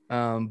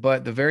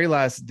 But the very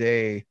last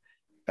day,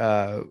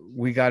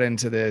 we got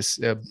into this.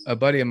 A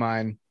buddy of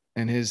mine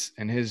and his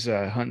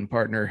hunting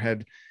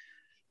partner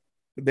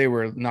they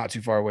were not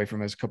too far away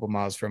from us, a couple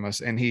miles from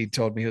us. And he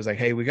told me, he was like,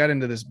 hey, we got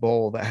into this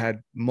bowl that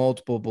had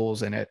multiple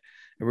bulls in it,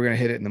 and we're going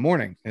to hit it in the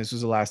morning. And this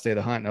was the last day of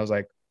the hunt. And I was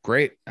like,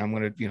 great, I'm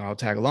going to, I'll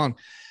tag along.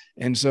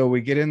 And so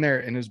we get in there,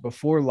 and it was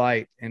before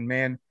light, and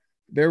man,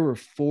 there were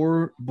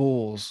 4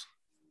 bulls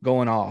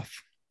going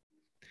off.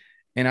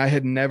 And I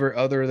had never,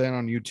 other than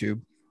on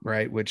YouTube,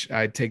 right, which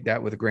I take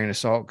that with a grain of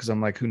salt, because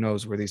I'm like, who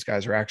knows where these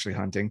guys are actually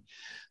hunting.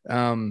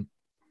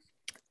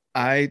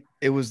 It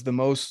was the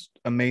most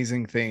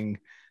amazing thing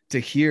to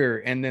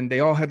hear. And then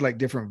they all had like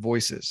different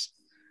voices,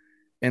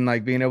 and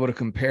like being able to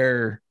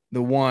compare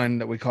the one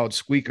that we called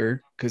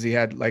Squeaker, because he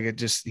had like,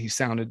 he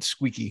sounded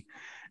squeaky.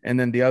 And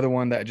then the other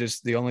one that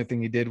just, the only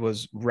thing he did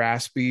was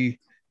raspy,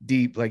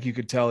 deep. Like, you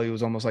could tell he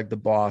was almost like the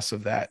boss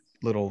of that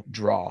little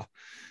draw.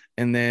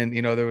 And then,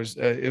 there was,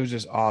 it was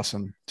just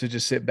awesome to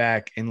just sit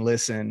back and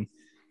listen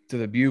to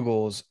the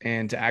bugles,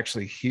 and to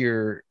actually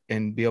hear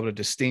and be able to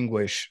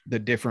distinguish the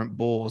different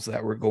bulls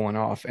that were going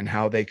off and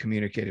how they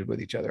communicated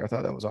with each other. I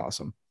thought that was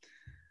awesome.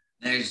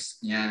 It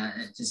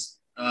just,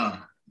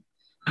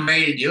 I'm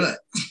ready to do it.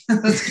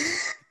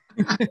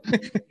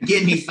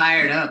 Getting me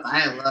fired up.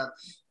 I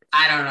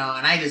don't know.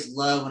 And I just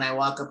love when I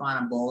walk up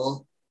on a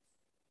bull.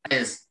 I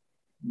just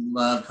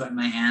love putting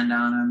my hand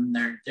on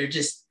them. They're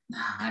just,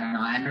 I don't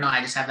know.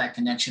 I just have that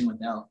connection with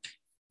elk,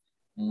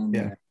 and,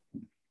 yeah.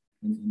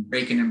 And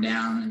breaking them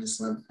down. I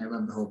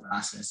love the whole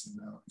process of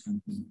elk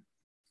hunting.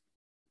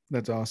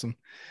 That's awesome.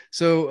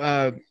 So,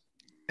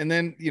 and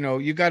then,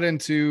 you got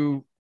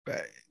into,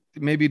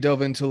 maybe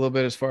delve into a little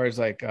bit as far as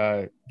like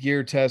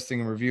gear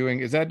testing and reviewing.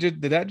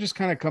 Did that just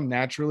kind of come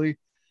naturally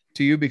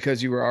to you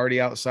because you were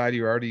already outside,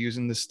 you were already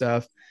using this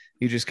stuff?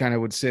 You just kind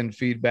of would send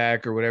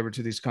feedback or whatever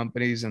to these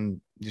companies, and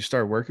you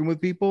start working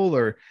with people?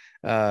 Or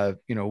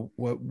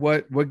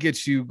what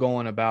gets you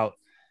going about,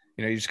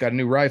 you just got a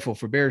new rifle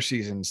for bear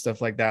season,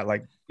 stuff like that?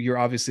 Like, you're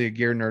obviously a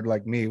gear nerd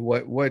like me.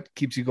 What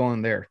keeps you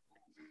going there?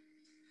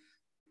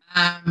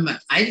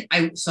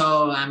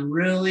 So I'm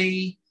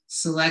really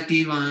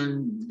selective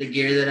on the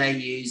gear that I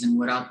use and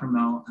what I'll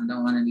promote. I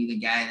don't want to be the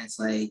guy that's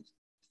like,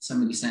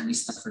 somebody sent me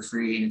stuff for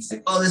free and it's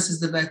like, oh, this is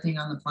the best thing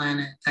on the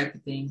planet type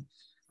of thing.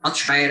 I'll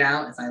try it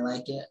out. If I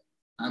like it,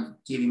 I'll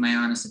give you my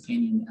honest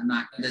opinion.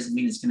 It doesn't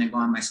mean it's going to go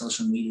on my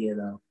social media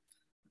though.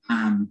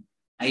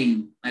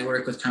 I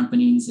work with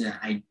companies that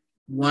I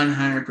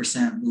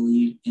 100%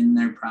 believe in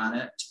their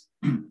product.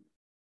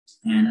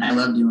 And I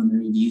love doing the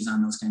reviews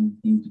on those kind of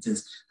things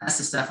because that's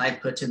the stuff I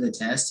put to the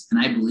test and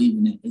I believe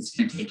in it. It's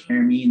going to take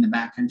care of me in the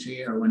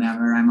backcountry or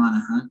whenever I'm on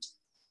a hunt.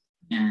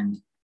 And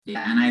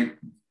yeah, and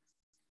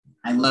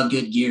I love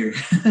good gear.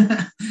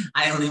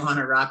 I only want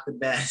to rock the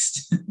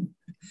best.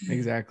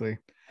 Exactly.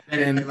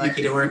 And I'm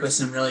lucky to work with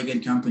some really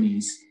good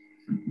companies.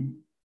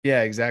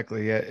 Yeah,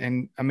 exactly. Yeah.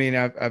 And I mean,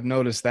 I've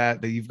noticed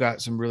that you've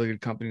got some really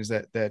good companies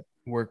that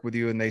work with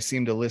you and they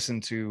seem to listen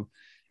to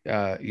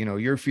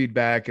your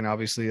feedback and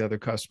obviously other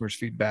customers'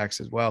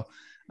 feedbacks as well.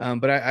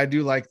 But I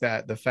do like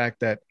the fact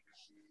that,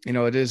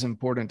 it is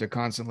important to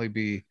constantly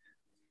be,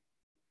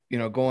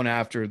 going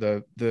after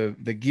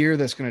the gear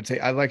that's going to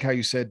I like how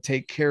you said,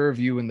 take care of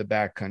you in the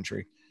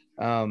backcountry.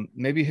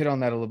 Maybe hit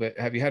on that a little bit.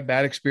 Have you had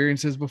bad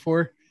experiences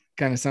before?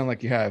 Kind of sound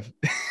like you have.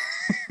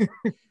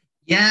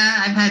 Yeah,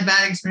 I've had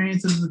bad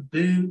experiences with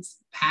boots,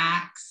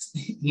 packs,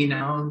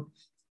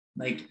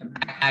 like a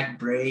backpack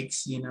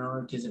breaks,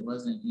 because it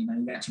wasn't, you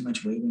got too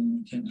much weight and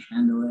you couldn't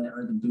handle it,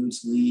 or the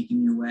boots leak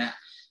and you're wet.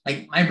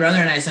 Like my brother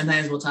and I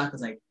sometimes will talk,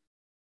 it's like,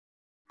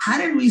 how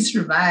did we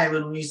survive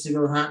when we used to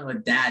go hunting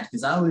with dad?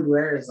 Because all we'd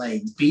wear is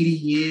like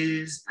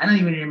BDUs. I don't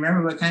even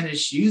remember what kind of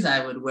shoes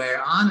I would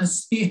wear.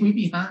 Honestly, we'd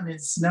be hunting in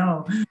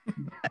snow.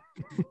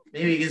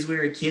 Maybe because we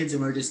were kids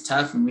and we're just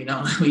tough and we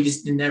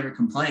just never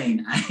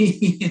complain.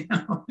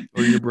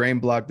 Or your brain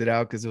blocked it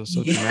out because it was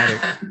so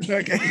traumatic.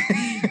 Okay.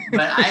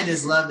 But I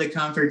just love the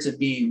comforts of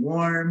being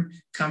warm,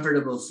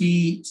 comfortable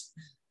feet,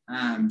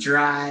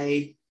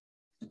 dry,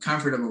 a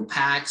comfortable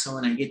pack. So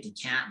when I get to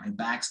camp, my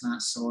back's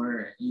not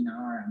sore,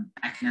 or I'm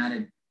backing out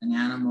an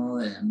animal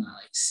and I'm not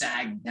like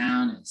sagged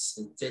down. It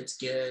fits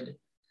good.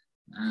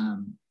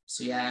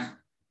 So yeah,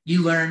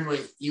 you learn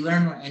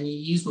and you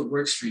use what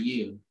works for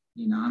you.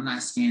 I'm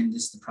not saying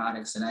just the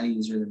products that I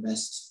use are the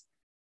best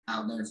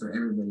out there for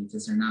everybody,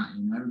 because they're not.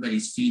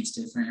 Everybody's feet's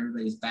different,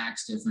 everybody's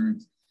back's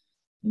different,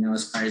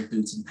 as far as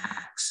boots and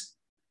packs.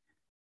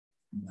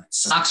 But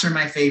socks are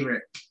my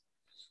favorite.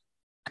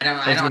 I don't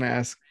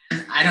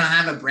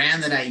have a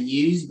brand that I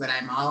use, but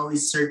I'm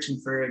always searching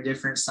for a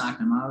different sock.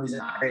 I'm always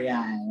at REI,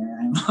 or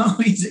I'm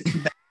always at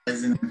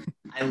Cabela's.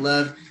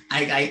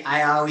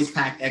 I always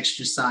pack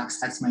extra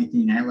socks. That's my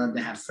thing. I love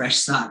to have fresh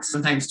socks,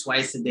 sometimes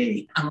twice a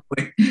day.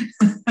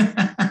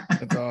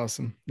 That's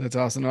awesome. That's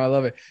awesome. No, I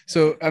love it.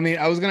 So, I mean,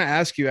 I was going to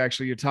ask you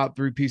actually your top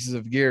 3 pieces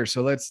of gear.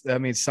 So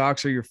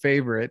socks are your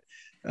favorite.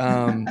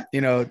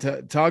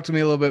 To talk to me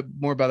a little bit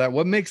more about that.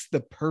 What makes the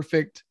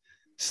perfect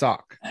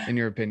sock in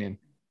your opinion?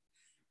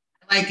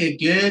 I like a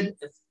good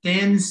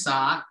thin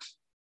sock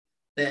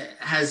that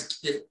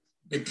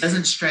it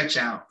doesn't stretch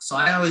out. So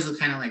I always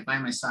kind of like buy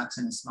my socks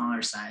in a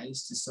smaller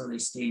size just so they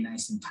stay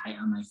nice and tight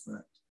on my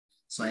foot,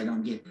 so I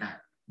don't get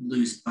that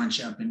loose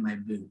bunch up in my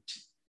boot.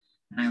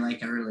 And I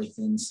like a really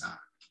thin sock.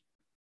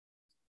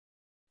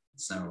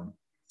 So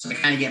I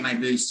kind of get my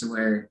boots to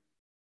where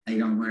I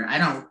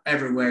don't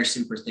ever wear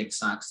super thick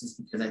socks, just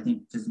because I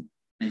think because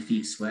my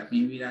feet sweat,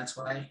 maybe that's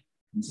why.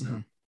 And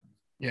so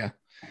yeah.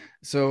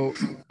 So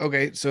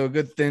okay, so a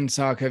good thin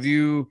sock. Have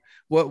you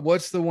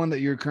what's the one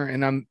that you're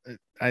current, and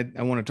I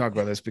want to talk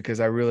about this because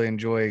I really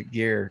enjoy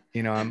gear.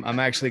 I'm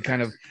actually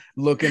kind of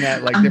looking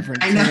at like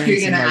different. I know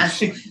you're gonna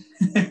ask me.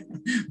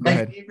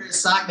 My favorite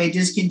sock, they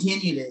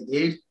discontinued it,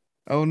 dude.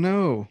 Oh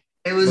no.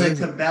 It was a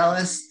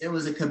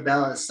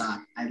Cabela's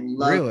sock. I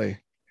love Really?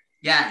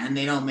 Yeah, and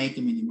they don't make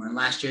them anymore.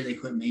 Last year they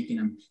quit making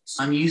them.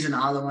 So I'm using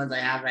all the ones I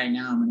have right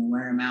now. I'm gonna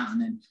wear them out,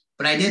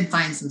 but I did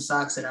find some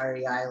socks at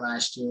REI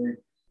last year.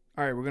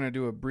 All right, we're going to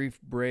do a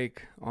brief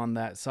break on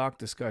that sock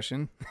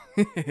discussion.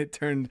 It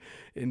turned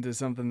into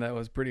something that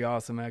was pretty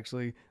awesome,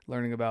 actually,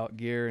 learning about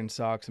gear and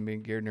socks and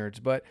being gear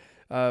nerds. But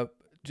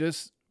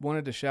just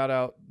wanted to shout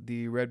out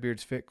the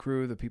RedBeard's Fit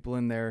crew, the people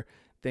in there.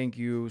 Thank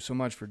you so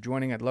much for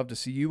joining. I'd love to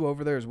see you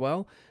over there as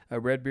well.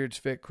 RedBeard's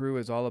Fit crew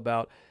is all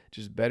about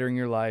just bettering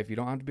your life. You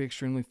don't have to be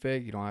extremely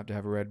fit. You don't have to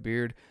have a red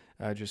beard.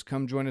 Just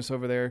come join us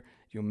over there.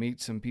 You'll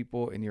meet some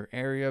people in your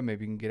area.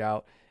 Maybe you can get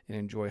out and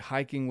enjoy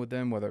hiking with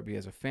them, whether it be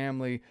as a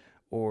family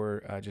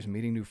or just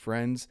meeting new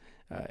friends.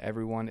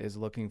 Everyone is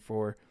looking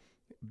for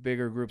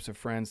bigger groups of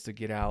friends to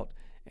get out,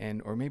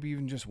 or maybe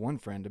even just one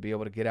friend to be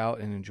able to get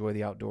out and enjoy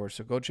the outdoors.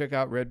 So go check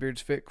out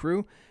RedBeard's Fit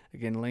crew.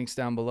 Again, links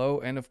down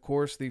below. And of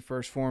course, the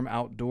First Phorm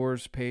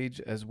Outdoors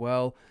page as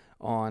well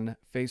on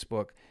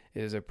Facebook.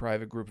 It is a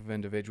private group of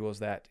individuals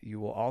that you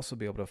will also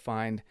be able to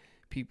find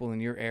people in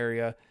your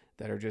area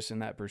that are just in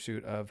that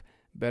pursuit of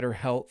better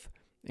health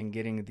and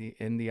getting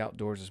in the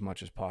outdoors as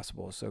much as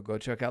possible. So go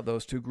check out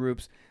those 2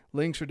 groups.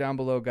 Links are down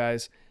below,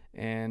 guys.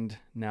 And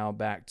now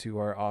back to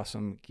our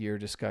awesome gear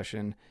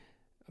discussion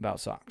about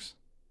socks.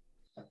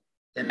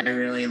 That I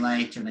really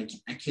like, and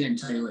I couldn't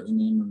tell you what the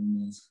name of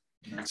them is.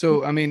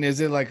 So, I mean, is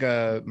it like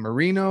a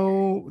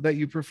merino that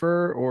you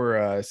prefer, or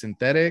a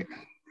synthetic?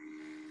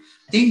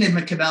 I think the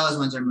Cabela's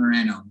ones are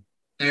merino.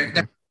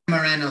 They're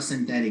merino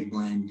synthetic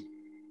blend.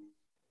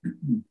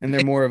 And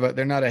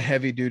they're not a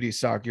heavy duty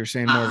sock. You're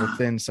saying more of a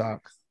thin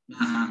sock.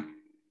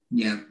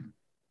 Yeah.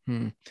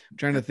 I'm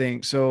trying to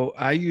think. So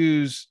I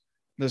use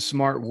the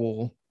Smart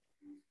Wool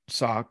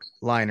sock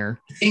liner.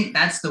 I think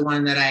that's the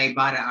one that I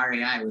bought at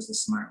REI was the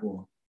Smart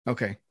Wool.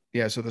 Okay.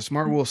 Yeah. So the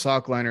Smart Wool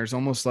sock liner is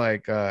almost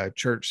like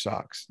church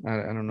socks. I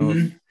don't know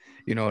if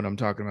you know what I'm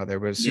talking about there,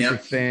 but it's super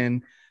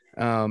thin,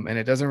 and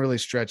it doesn't really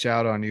stretch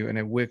out on you, and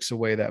it wicks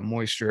away that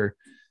moisture,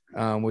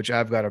 which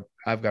I've got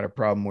a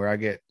problem where I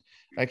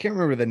can't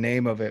remember the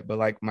name of it, but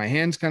like my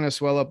hands kind of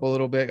swell up a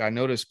little bit. I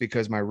noticed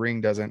because my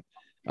ring doesn't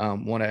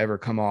want to ever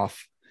come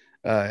off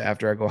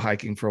after I go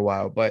hiking for a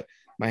while, but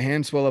my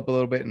hands swell up a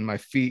little bit and my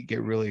feet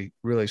get really,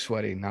 really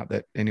sweaty. Not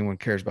that anyone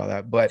cares about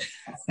that, but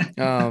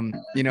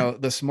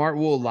the Smart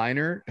Wool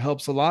liner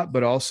helps a lot,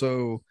 but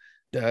also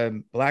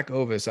the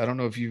BlackOvis. I don't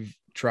know if you've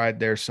tried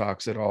their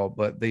socks at all,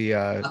 but they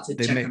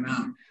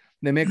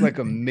make like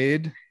a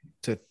mid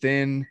to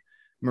thin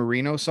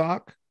merino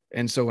sock.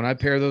 And so when I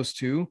pair those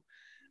two,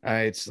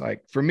 it's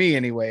like, for me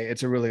anyway,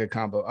 it's a really good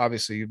combo.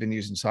 Obviously you've been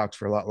using socks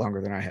for a lot longer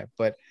than I have,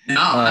 but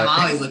no, I'm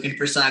always looking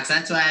for socks.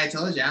 That's why I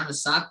told you I'm a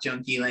sock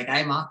junkie. Like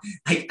I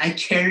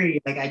carry,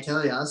 like I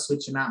tell you, I'll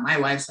switch them out. My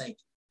wife's like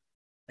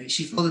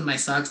she folded my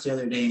socks the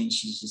other day and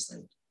she's just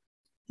like,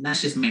 and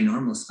that's just my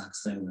normal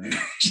socks that I wear.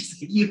 She's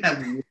like, you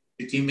have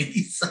too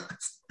many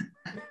socks.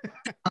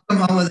 I'll come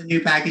home with a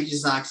new package of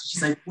socks.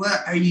 She's like,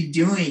 what are you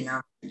doing?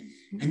 I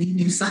need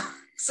new socks.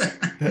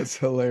 That's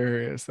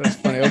hilarious. That's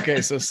funny.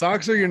 Okay, so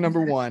socks are your number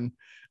one.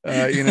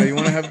 You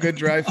want to have good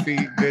dry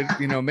feet. Good,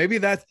 maybe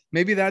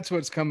that's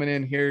what's coming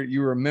in here.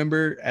 You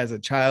remember as a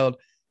child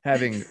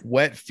having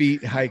wet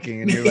feet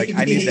hiking, and you're like,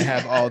 I need to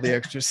have all the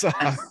extra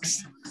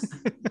socks.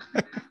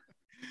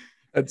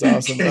 That's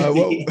awesome.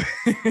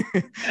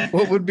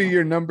 What would be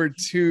your number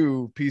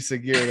two piece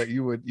of gear that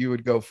you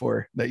would go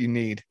for that you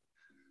need?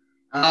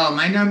 Oh,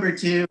 my number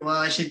two. Well,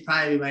 I should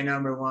probably be my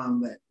number one,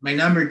 but my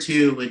number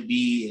two would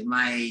be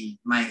my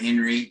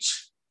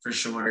inReach for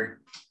sure.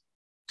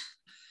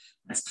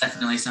 That's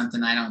definitely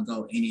something I don't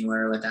go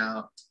anywhere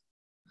without.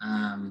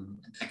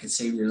 That could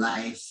save your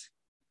life.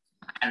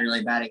 I had a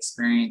really bad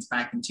experience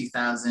back in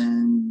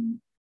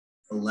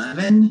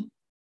 2011,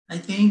 I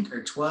think,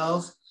 or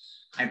 12.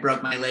 I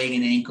broke my leg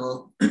and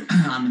ankle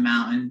on the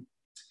mountain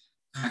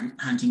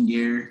hunting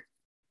deer,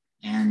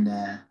 and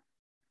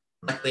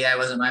luckily I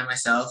wasn't by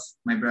myself.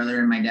 My brother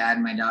and my dad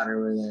and my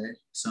daughter were there,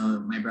 so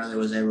my brother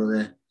was able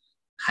to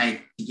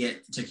hike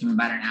it took him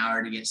about an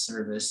hour to get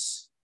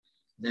service.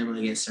 I was able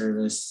to get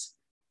service,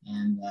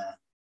 and I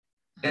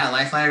got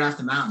life flighted off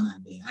the mountain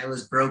that day. I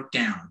was broke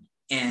down,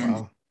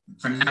 and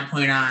from that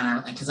point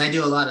on, because I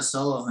do a lot of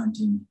solo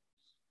hunting,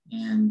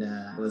 and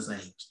I was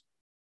like,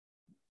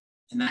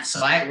 and that so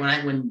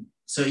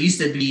so it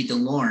used to be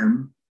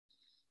DeLorme,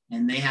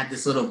 and they had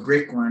this little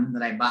brick one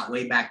that I bought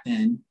way back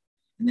then,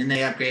 and then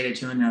they upgraded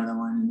to another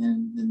one,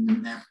 and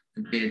then that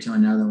upgraded to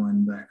another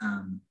one. But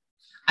I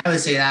would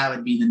say that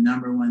would be the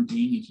number one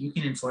thing. If you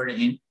can afford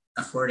an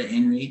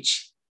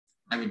inReach,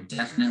 I would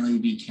definitely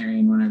be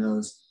carrying one of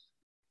those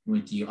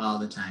with you all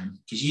the time,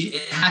 because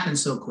it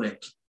happens so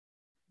quick.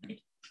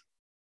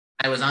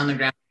 I was on the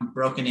ground,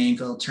 broken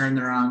ankle,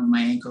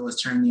 my ankle was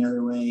turned the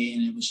other way,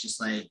 and it was just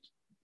like,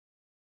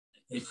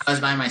 if I was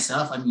by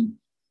myself, I mean,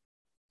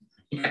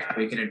 I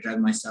probably could have drugged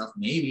myself.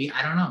 Maybe.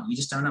 I don't know. You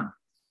just don't know.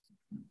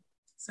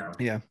 So,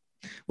 yeah.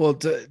 Well,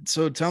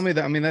 so tell me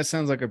that. I mean, that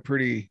sounds like a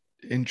pretty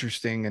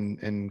interesting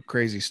and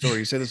crazy story.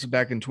 You said this was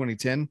back in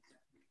 2010?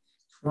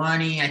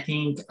 20, I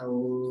think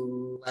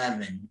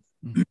 11.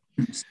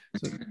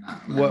 So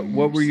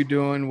what were you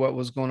doing? What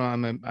was going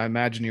on? I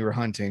imagine you were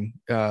hunting.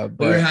 But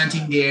we were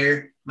hunting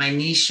deer. My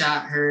niece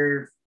shot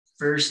her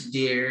first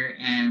deer,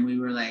 and we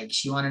were like,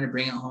 she wanted to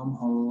bring it home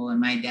whole,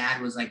 and my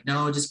dad was like,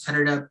 no, just cut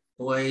it up,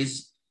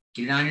 boys,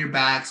 get it on your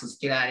backs, let's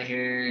get out of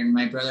here. And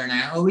my brother and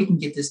I, we can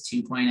get this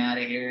 2-point out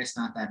of here, it's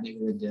not that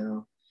big of a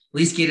deal, at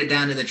least get it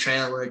down to the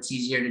trail where it's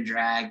easier to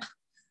drag.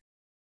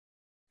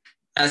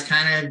 I was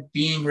kind of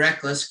being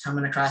reckless,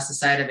 coming across the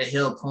side of a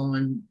hill,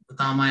 pulling with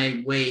all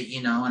my weight,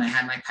 and I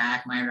had my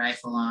pack, my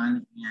rifle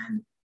on,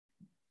 and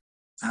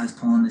I was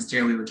pulling this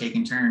deer. We were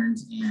taking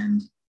turns,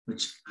 and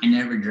which I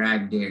never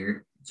dragged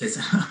deer, because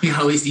we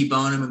always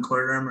debone them and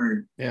quarter them,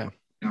 or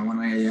one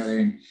way or the other.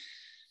 And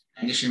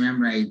I just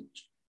remember I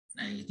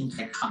think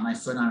I caught my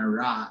foot on a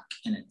rock,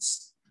 and it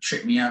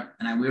tripped me up,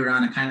 and we were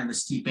on a kind of a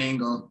steep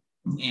angle,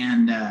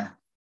 and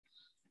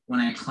when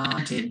I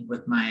planted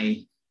with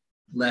my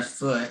left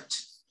foot,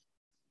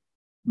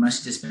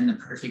 must have just been the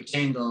perfect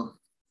angle,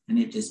 and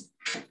and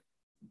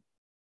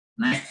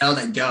I felt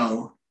it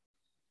go,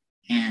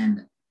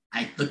 and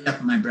I looked up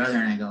at my brother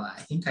and I go,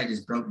 I think I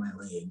just broke my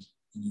leg.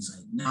 And he's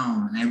like,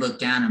 no. And I look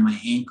down and my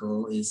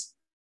ankle is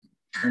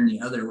turned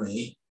the other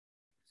way.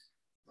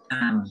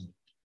 And I'm like,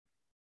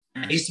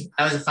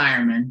 I was a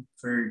fireman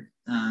for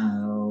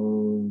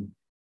 8-10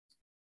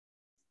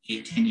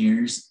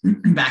 years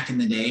back in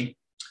the day.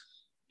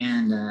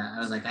 And I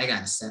was like, I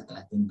got to set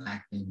that thing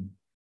back in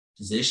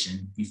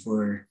position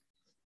before.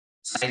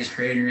 So I just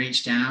hurried and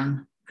reached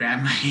down,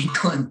 grabbed my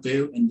ankle and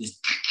boot, and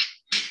just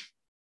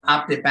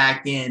popped it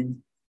back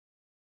in,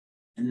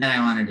 and then I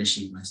wanted to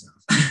shoot myself.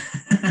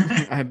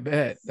 I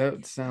bet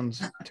that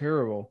sounds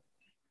terrible.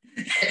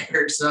 It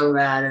hurt so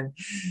bad,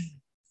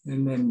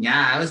 and then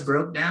I was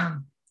broke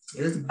down.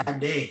 It was a bad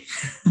day.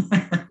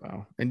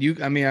 Wow. And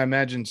I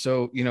imagine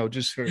so.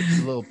 Just for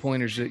the little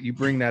pointers that you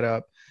bring that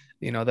up,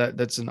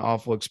 that's an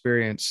awful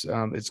experience.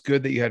 It's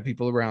good that you had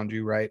people around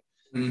you, right?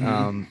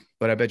 Mm-hmm.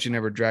 But I bet you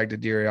never dragged a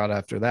deer out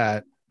after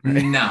that.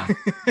 Right? No.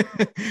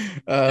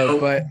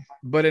 Nope.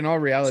 But in all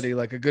reality,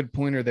 like a good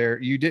pointer there,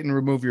 you didn't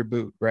remove your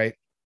boot, right?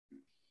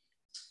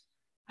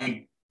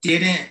 I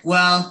didn't.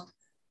 Well,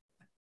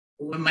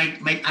 when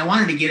I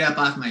wanted to get up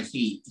off my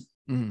feet.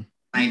 Mm-hmm.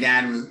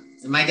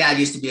 My dad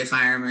used to be a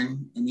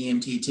fireman and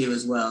EMT too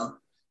as well.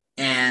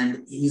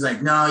 And he's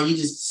like, no, you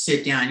just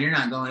sit down. You're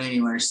not going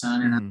anywhere,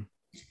 son. And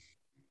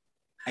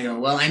I go,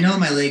 well, I know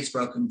my leg's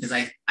broken because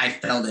I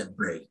felt it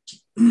break.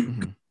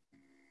 Mm-hmm.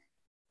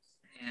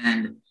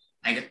 And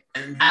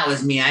that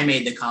was me. I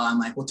made the call. I'm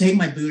like, well, take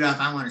my boot off.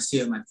 I want to see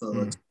what my foot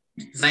looks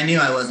like. Because I knew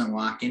I wasn't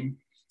walking.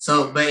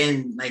 So, but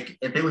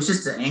if it was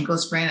just an ankle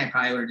sprain, I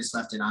probably would have just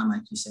left it on,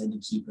 like you said, to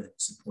keep it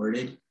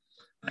supported.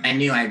 But I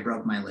knew I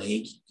broke my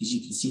leg because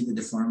you can see the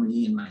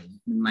deformity in my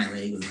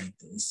leg was like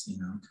this,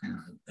 kind of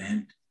like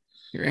bent.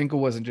 Your ankle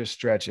wasn't just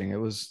stretching; it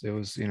was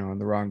in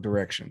the wrong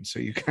direction. So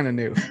you kind of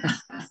knew.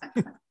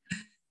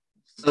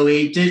 So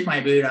we took my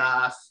boot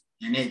off,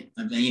 and it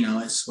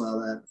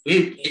swelled up.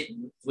 We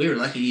were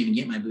lucky to even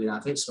get my boot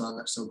off. It swelled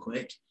up so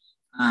quick,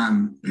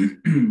 and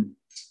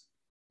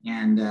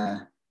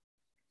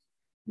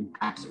we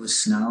packed it with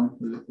snow.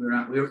 We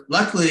were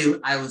luckily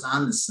I was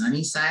on the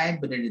sunny side,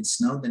 but it had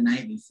snowed the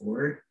night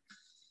before,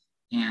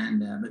 and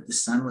but the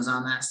sun was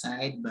on that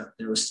side, but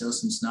there was still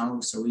some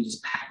snow. So we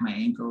just packed my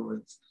ankle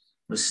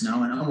with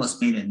snow and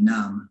almost made it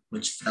numb,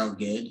 which felt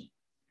good.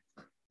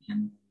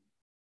 And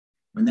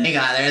when they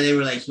got there, they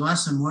were like, "You want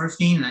some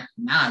morphine?" And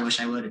now I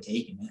wish I would have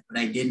taken it, but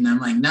I didn't. I'm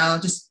like, "No,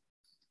 just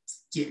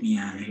get me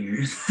out of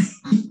here."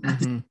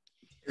 Mm-hmm. To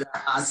the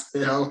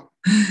hospital.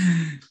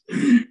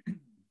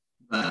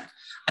 But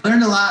I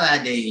learned a lot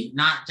that day,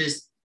 not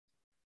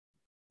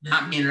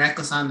being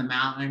reckless on the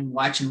mountain,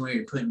 watching where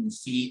you're putting your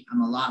feet.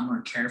 I'm a lot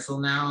more careful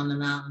now on the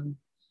mountain,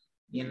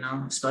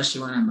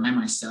 especially when I'm by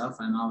myself.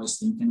 I'm always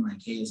thinking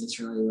like, hey, is this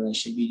really what I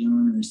should be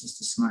doing? Or is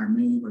this a smart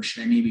move? Or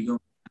should I maybe go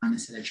down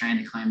instead of trying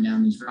to climb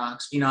down these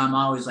rocks? I'm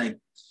always like,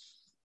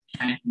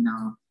 because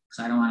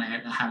I don't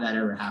want to have that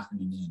ever happen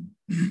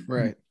again.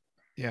 Right.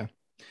 Yeah.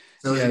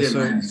 So it was a good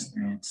learning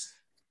experience.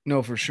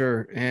 No, for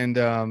sure. And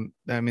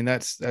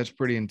that's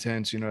pretty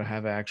intense, to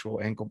have an actual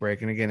ankle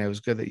break. And again, it was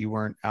good that you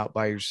weren't out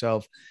by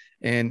yourself.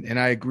 And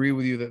I agree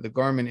with you that the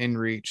Garmin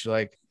InReach,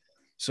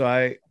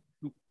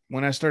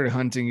 when I started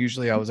hunting,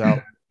 usually I was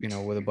out,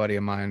 with a buddy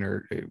of mine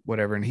or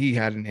whatever, and he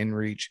had an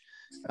InReach,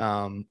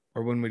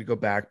 or when we'd go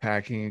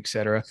backpacking,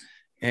 etc.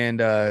 And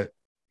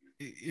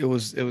it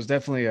was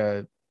definitely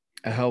a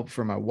help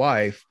for my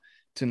wife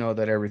to know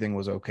that everything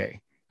was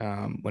okay.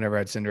 Whenever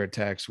I'd send her a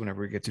text, whenever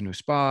we get to a new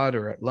spot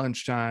or at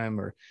lunchtime,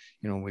 or,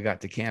 we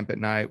got to camp at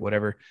night,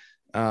 whatever.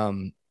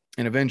 And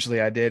eventually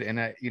I did.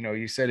 And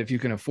you said, if you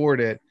can afford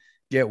it,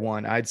 get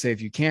one. I'd say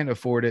if you can't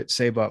afford it,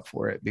 save up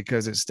for it,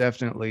 because it's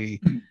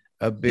definitely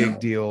a big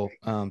deal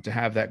to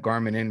have that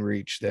Garmin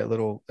InReach, that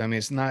little,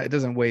 it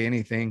doesn't weigh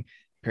anything,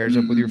 pairs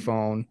up with your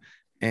phone,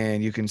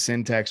 and you can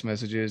send text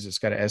messages. It's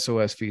got an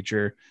SOS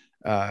feature,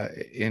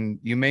 and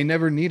you may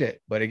never need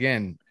it, but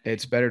again,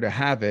 it's better to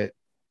have it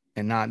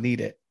and not need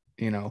it.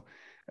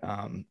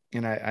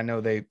 And I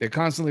know they're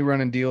constantly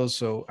running deals,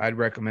 so I'd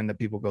recommend that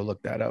people go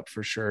look that up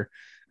for sure.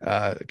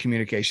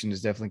 Communication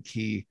is definitely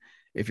key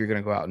if you're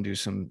going to go out and do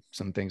some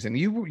things. And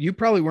you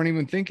probably weren't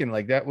even thinking,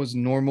 like, that was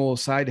normal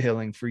side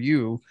hilling for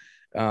you,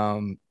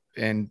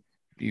 and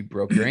you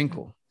broke your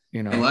ankle.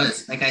 It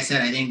was, like I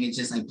said, I think it's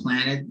just like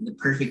planted the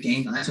perfect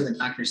ankle. That's what the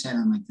doctor said.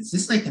 I'm like, is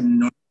this like a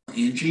normal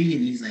injury?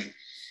 And he's like,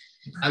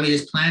 you probably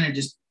just planted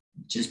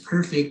just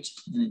perfect,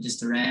 and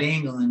just the right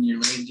angle, and your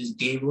leg just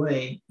gave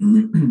way.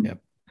 Yep,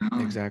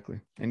 exactly.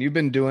 And you've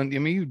been doing,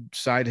 you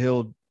side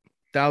hilled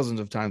thousands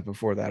of times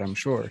before that, I'm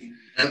sure,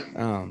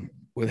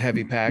 with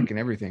heavy pack and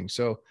everything.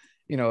 So,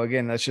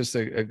 again, that's just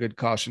a good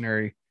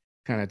cautionary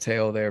kind of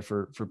tale there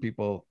for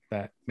people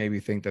that maybe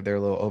think that they're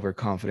a little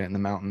overconfident in the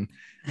mountain.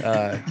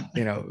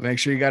 Make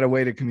sure you got a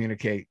way to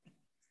communicate.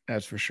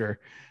 That's for sure.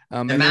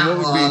 The mountain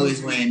will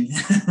always win.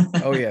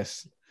 Oh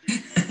yes.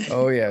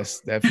 Oh yes,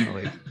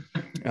 definitely.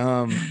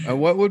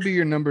 What would be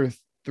your number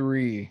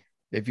 3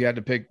 if you had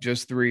to pick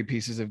just 3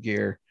 pieces of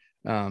gear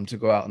to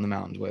go out in the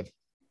mountains with?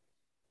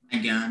 My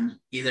gun.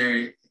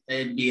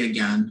 It'd be a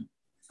gun.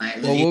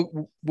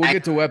 We'll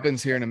get to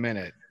weapons here in a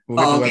minute. We'll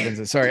get to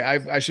weapons. Sorry,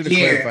 I should have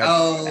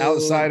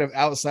clarified.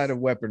 Outside of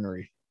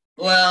weaponry.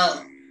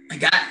 Well, I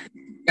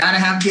gotta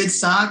have good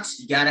socks.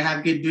 You gotta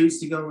have good boots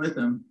to go with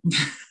them.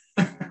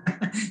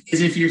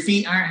 Because if your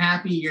feet aren't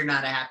happy, you're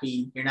not a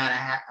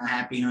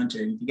happy hunter.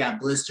 If you got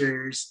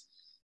blisters,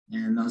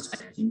 and those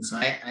type of things. So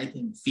I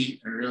think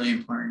feet are really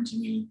important to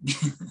me.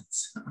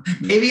 So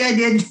maybe I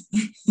did,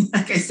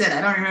 like I said,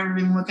 I don't remember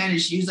even what kind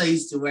of shoes I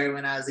used to wear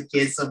when I was a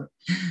kid. So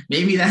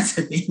maybe that's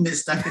the thing that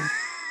stuck in.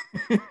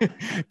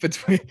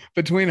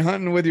 between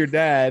hunting with your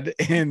dad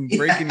and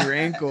breaking your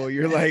ankle,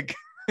 you're like,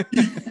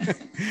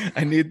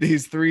 I need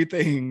these three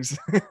things.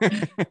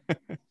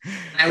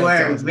 I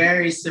wear a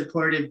very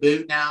supportive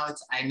boot now.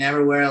 I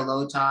never wear a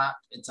low top.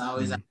 It's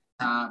always a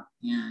top.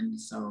 And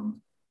so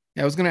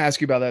I was going to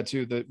ask you about that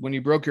too. That when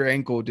you broke your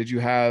ankle, did you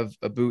have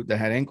a boot that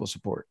had ankle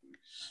support?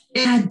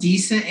 It had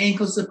decent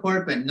ankle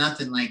support, but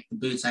nothing like the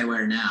boots I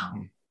wear now.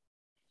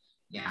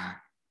 Yeah,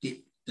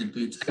 the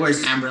boots. I wear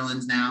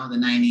Zamberlins now, the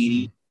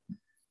 980.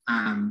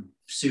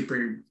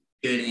 Super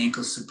good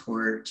ankle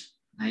support.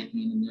 I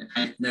mean,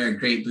 they're a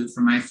great boot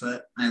for my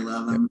foot. I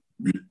love them.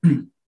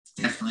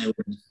 Definitely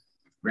would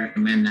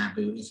recommend that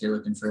boot if you're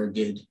looking for a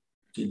good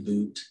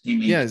boot.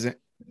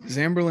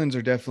 Zamberlins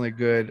are definitely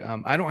good.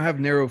 I don't have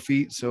narrow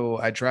feet, so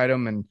I tried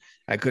them and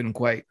I couldn't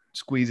quite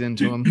squeeze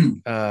into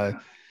them.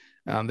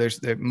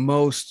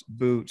 Most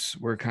boots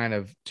were kind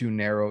of too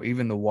narrow.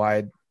 Even the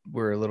wide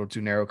were a little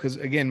too narrow because,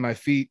 again, my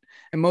feet,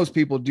 and most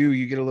people do,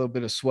 you get a little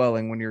bit of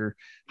swelling when you're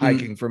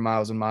hiking for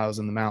miles and miles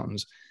in the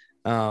mountains.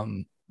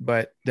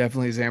 But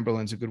definitely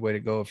Zamberlin's a good way to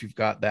go if you've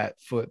got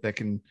that foot that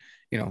can,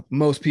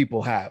 most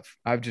people have.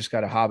 I've just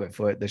got a hobbit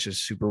foot that's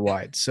just super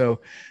wide. So,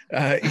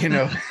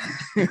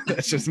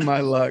 that's just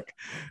my luck.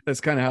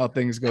 That's kind of how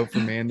things go for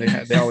me. And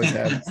they always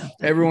have.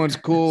 Everyone's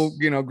cool,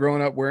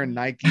 growing up wearing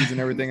Nikes and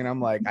everything. And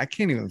I'm like, I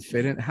can't even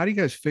fit in. How do you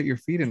guys fit your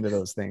feet into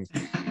those things?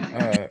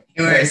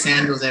 You wear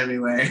sandals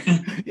everywhere.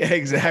 Yeah,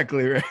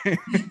 exactly. Right.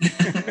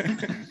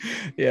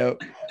 Yeah.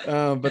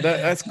 But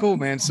that's cool,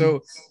 man.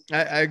 So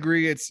I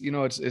agree. It's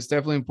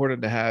definitely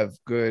important to have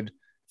good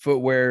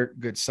footwear,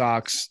 good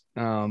socks,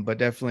 but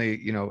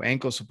definitely,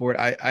 ankle support.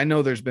 I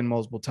know there's been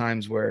multiple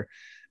times where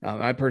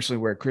I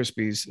personally wear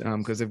Crispies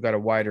because they've got a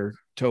wider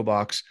toe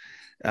box.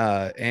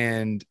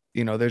 And,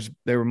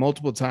 there were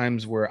multiple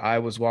times where I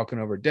was walking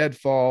over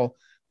deadfall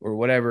or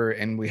whatever,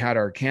 and we had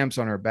our camps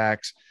on our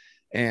backs.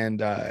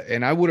 And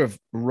I would have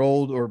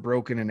rolled or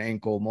broken an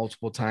ankle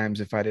multiple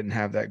times if I didn't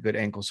have that good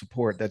ankle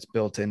support that's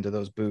built into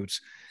those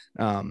boots.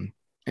 And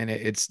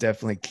it's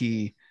definitely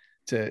key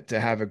to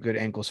have a good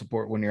ankle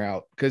support when you're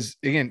out. Because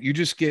again, you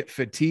just get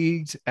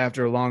fatigued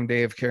after a long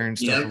day of carrying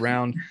stuff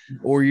around,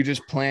 or you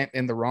just plant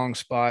in the wrong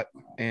spot.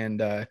 And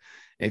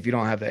if you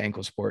don't have the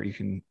ankle support,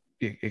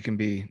 it can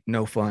be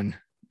no fun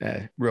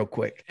real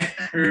quick.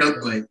 Real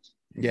quick.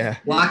 Yeah.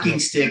 Walking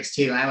sticks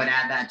too. I would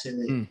add that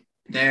to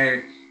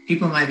their.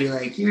 People might be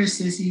like, you're a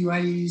sissy,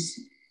 why do you use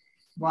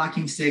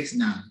walking sticks?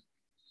 No,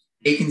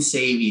 they can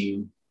save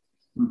you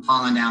from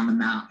falling down the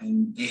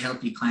mountain. They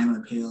help you climb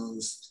up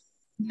hills.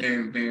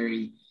 They're a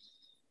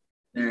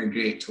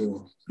great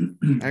tool.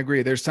 I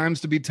agree. There's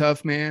times to be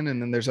tough, man. And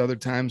then there's other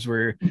times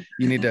where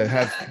you need to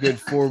have good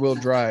 4-wheel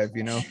drive,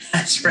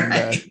 That's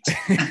right.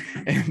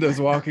 And those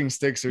walking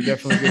sticks are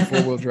definitely good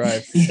 4-wheel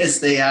drive. Yes,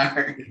 they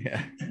are.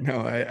 Yeah,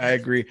 no, I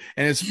agree.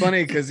 And it's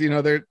funny because,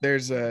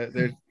 there's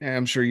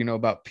I'm sure you know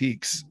about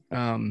Peaks,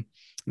 that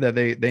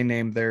they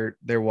named their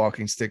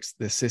walking sticks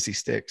the sissy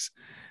sticks.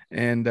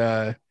 And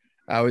I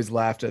always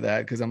laughed at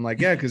that because I'm like,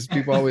 yeah, because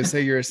people always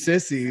say you're a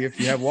sissy if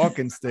you have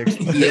walking sticks.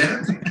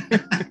 Yeah.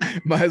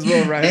 Might as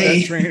well ride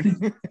that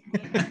train.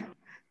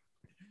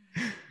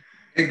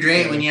 They're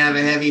great when you have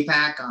a heavy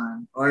pack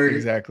on or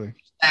exactly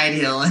side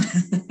hill.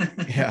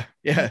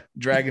 Yeah.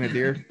 Dragging a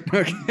deer.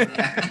 Okay.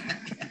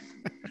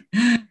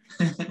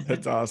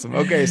 That's awesome.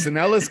 Okay. So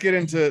now let's get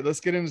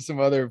into some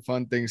other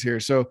fun things here.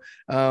 So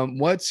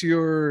what's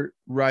your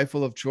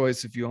rifle of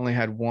choice if you only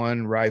had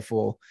one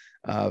rifle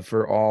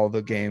for all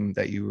the game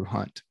that you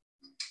hunt?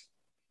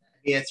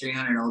 Yeah,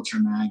 300 Ultra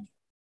Mag.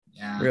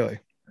 Yeah. Really?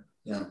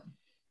 Yeah.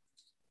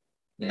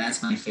 Yeah,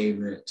 that's my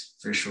favorite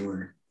for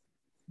sure.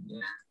 Yeah.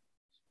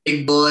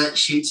 Big bullet,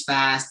 shoots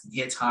fast,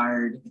 hits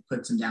hard, it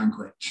puts them down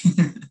quick.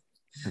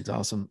 That's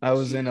awesome. I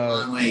was in a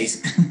long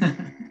ways.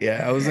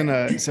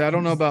 So I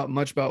don't know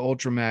much about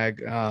Ultra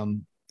Mag.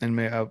 And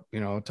maybe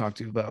I'll talk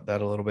to you about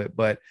that a little bit,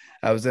 but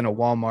I was in a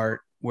Walmart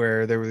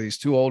where there were these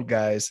two old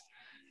guys,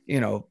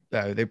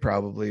 they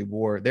probably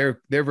wore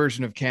their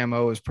version of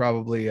camo is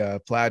probably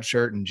a plaid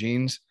shirt and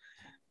jeans.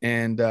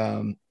 And,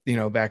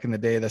 back in the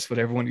day, that's what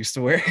everyone used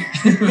to wear.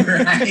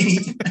 Right.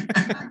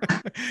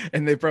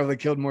 And they probably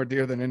killed more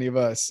deer than any of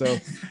us. So,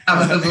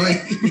 probably.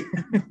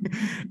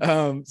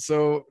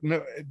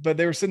 No, but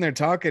they were sitting there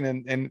talking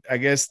and I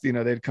guess,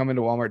 they'd come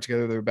into Walmart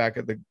together. They were back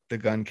at the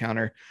gun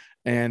counter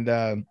and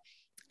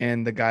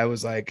the guy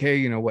was like,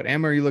 hey, what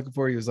ammo are you looking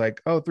for? He was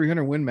like, oh,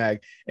 300 Win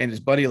Mag. And his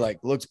buddy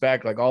looks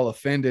back all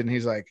offended. And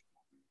he's like,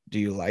 do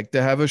you like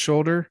to have a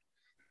shoulder?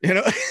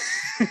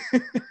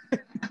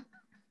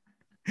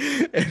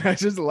 And I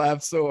just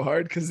laughed so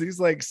hard because these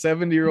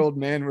 70-year-old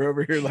men were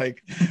over here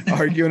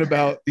arguing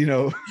about,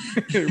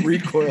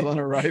 recoil on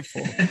a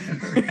rifle.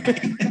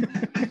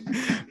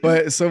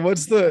 But so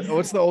what's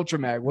the Ultra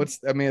Mag?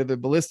 The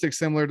ballistic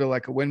similar to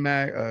a Win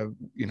Mag?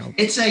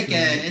 It's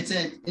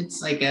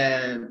like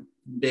a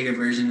bigger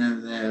version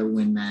of the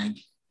Win Mag.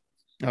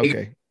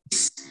 Okay.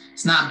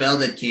 It's not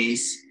belted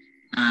case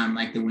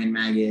like the Win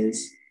Mag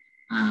is.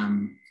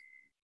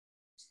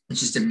 It's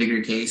just a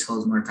bigger case,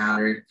 holds more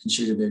powder, can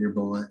shoot a bigger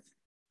bullet.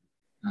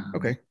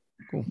 Okay,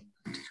 cool.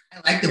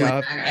 I like the Win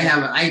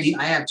Mag.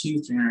 I have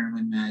two 300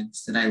 Win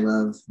Mags that I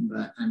love,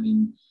 but I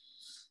mean,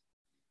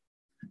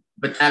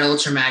 but that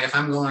Ultra Mag, if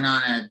I'm going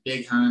on a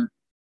big hunt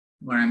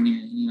where I'm,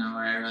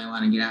 where I really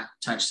want to get out,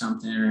 touch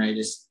something, or I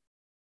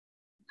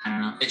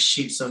don't know, it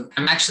shoots. So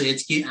I'm actually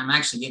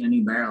getting a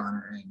new barrel on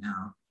it right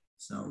now.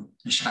 So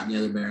I shot the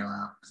other barrel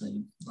out because I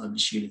love to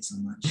shoot it so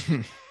much.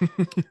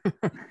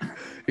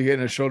 You're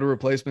getting a shoulder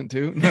replacement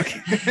too? Well,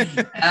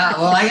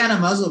 I got a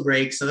muzzle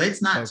brake, so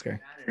it's not too bad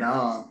at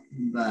all.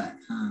 But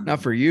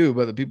not for you,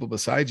 but the people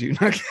beside you.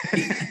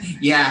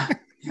 Yeah,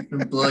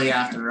 blow you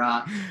off the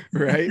rock.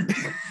 Right.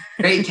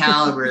 Great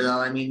caliber though.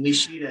 I mean, we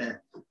shoot a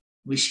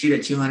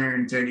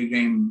 230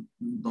 grain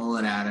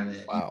bullet out of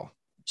it. Wow.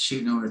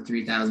 Shooting over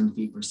 3,000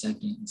 feet per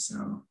second.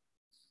 So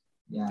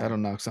yeah, that'll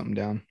knock something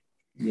down.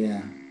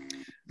 Yeah.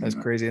 That's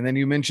crazy. And then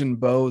you mentioned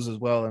bows as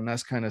well. And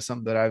that's kind of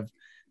something that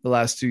the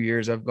last 2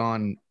 years, I've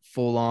gone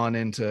full on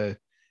into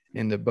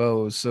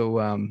bows.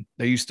 So,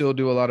 do you still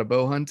do a lot of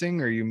bow hunting,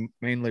 or are you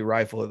mainly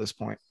rifle at this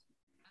point?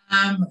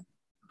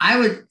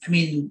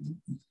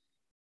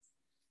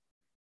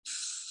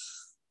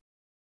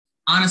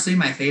 Honestly,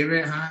 my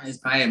favorite hunt is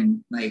probably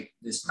like,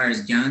 as far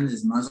as guns,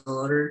 is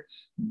muzzleloader.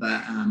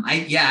 But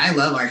I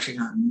love archery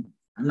hunting.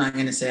 I'm not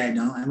gonna say I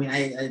don't. I mean,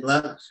 I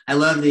love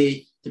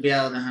to be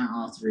able to hunt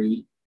all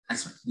three.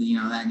 That's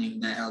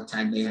that elk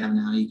tag they have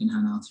now. You can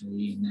hunt all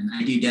three, and then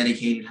I do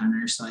dedicated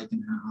hunters, so I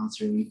can hunt all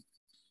three.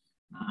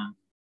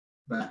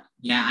 But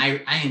yeah,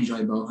 I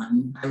enjoy bow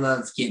hunting. I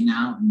love getting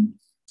out and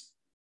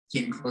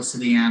getting close to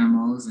the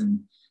animals, and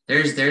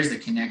there's the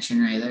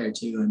connection right there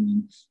too. I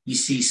mean, you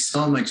see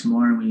so much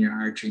more when you're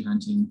archery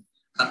hunting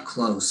up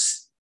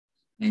close,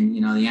 and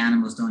the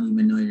animals don't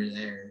even know you're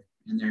there,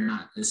 and they're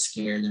not as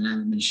scared. They're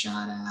not been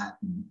shot at.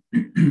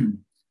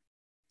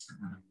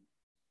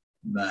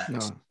 But no.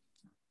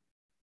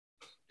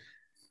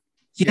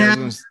 Yeah,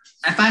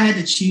 if I had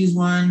to choose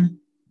one,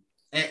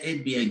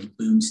 it'd be a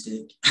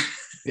boomstick.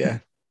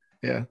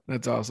 Yeah,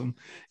 that's awesome.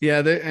 Yeah,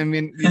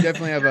 you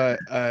definitely have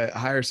a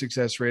higher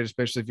success rate,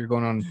 especially if you're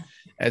going on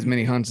as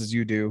many hunts as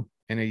you do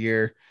in a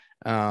year.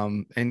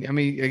 And I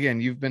mean, again,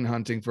 you've been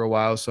hunting for a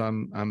while, so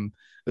I'm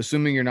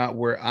assuming you're not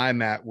where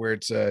I'm at, where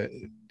it's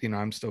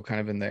I'm still kind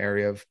of in the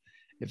area of,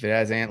 if it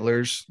has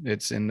antlers,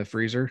 it's in the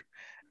freezer.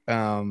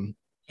 Hey,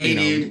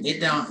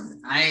 dude,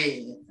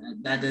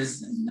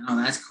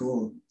 that's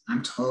cool.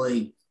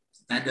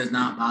 That does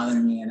not bother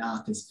me at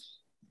all, because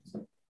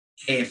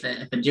hey, if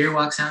a deer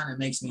walks out and it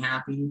makes me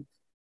happy.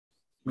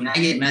 I mean, I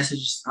get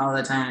messages all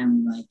the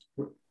time like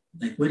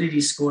what did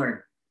he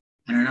score?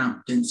 I don't know,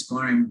 didn't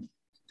score him.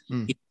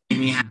 He made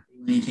me happy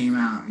when he came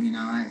out.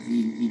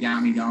 He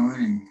got me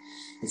going, and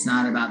it's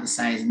not about the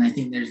size. And I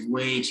think there's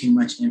way too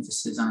much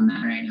emphasis on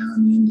that right now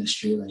in the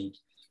industry. Like,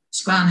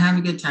 just go out and have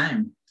a good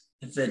time.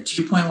 If a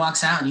 2-point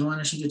walks out and you want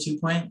to shoot a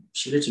 2-point,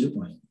 shoot a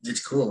 2-point.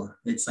 It's cool.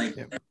 It's like,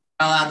 we're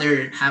all out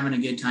there having a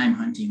good time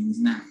hunting.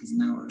 Isn't that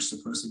what we're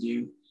supposed to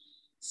do?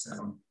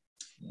 So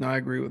no, I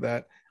agree with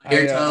that.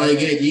 You're totally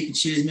good. You can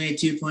shoot as many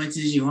 2 points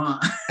as you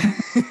want.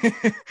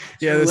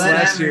 Yeah, this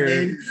last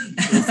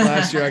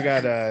year I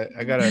got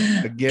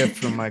a gift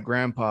from my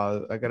grandpa.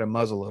 I got a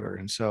muzzleloader,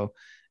 and so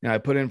I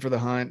put in for the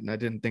hunt, and I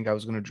didn't think I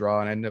was going to draw,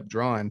 and I ended up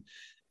drawing,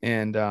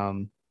 and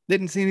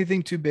didn't see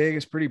anything too big.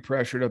 It's pretty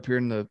pressured up here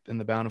in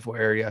the Bountiful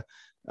area,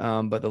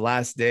 but the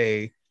last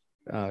day,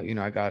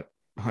 I got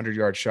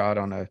 100-yard shot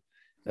on a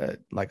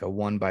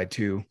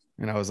 1x2.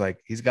 And I was like,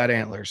 he's got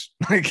antlers.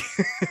 Like,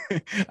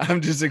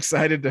 I'm just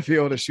excited to be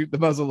able to shoot the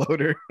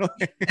muzzleloader.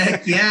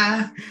 Heck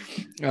yeah.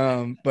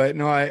 But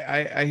no,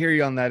 I hear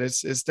you on that.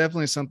 It's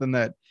definitely something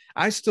that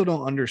I still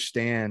don't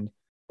understand.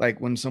 Like,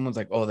 when someone's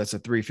like, oh, that's a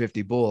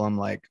 350 bull, I'm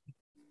like,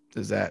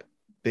 is that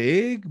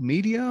big,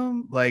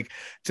 medium? Like,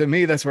 to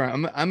me, that's where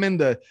I'm in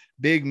the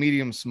big,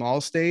 medium,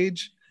 small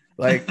stage.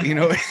 Like,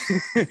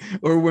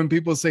 or when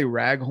people say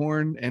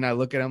raghorn and I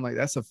look at them like,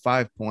 that's a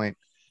 5-point.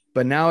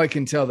 But now I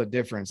can tell the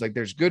difference. Like,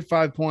 there's good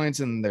 5 points,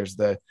 and there's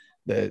the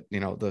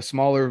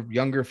smaller,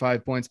 younger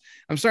 5 points.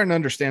 I'm starting to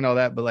understand all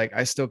that, but like,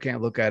 I still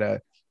can't look at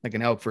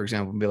an elk, for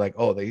example, and be like,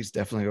 oh, he's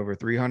definitely over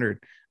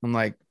 300. I'm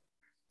like,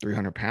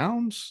 300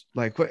 pounds?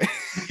 Like, what?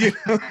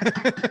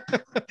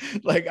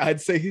 Like,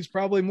 I'd say he's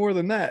probably more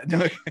than that.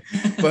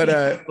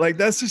 But like,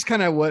 that's just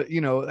kind of what,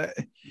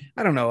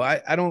 I don't know.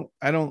 I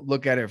don't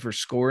look at it for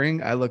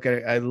scoring. I look at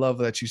it. I love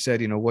that you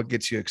said, what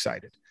gets you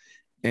excited.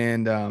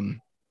 And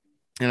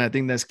I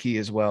think that's key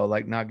as well,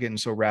 like not getting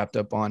so wrapped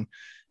up on,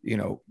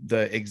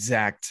 the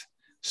exact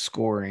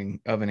scoring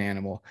of an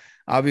animal.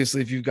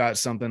 Obviously, if you've got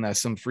something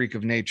that's some freak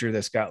of nature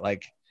that's got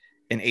like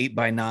an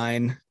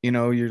 8x9,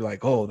 you're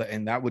like, oh,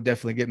 and that would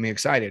definitely get me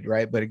excited,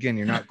 right? But again,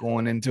 you're not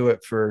going into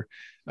it for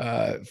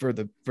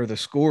the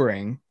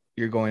scoring.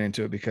 You're going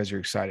into it because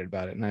you're excited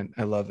about it, and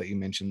I love that you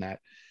mentioned that.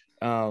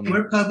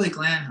 We're public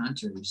land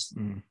hunters.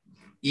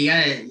 you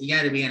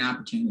gotta be an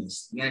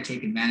opportunist. You gotta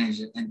take advantage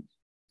of it. And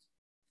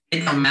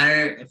it don't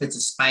matter if it's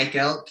a spike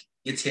elk,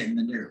 it's hitting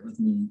the dirt with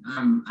me.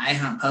 I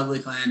hunt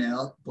public land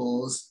elk,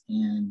 bulls,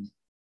 and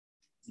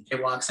if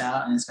it walks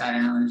out and it's got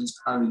antlers, it's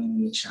probably gonna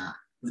get shot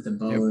with a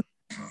bow.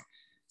 Yep.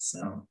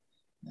 So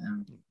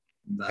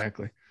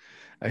exactly.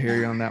 I hear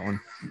you on that one.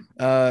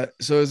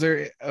 So is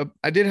there,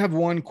 I did have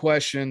one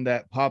question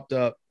that popped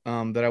up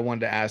that I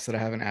wanted to ask that I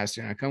haven't asked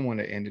you. And I kind of want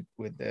to end it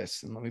with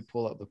this. And let me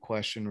pull up the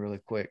question really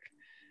quick.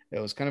 It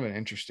was kind of an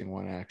interesting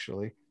one,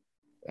 actually.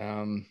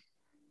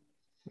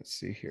 Let's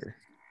see here.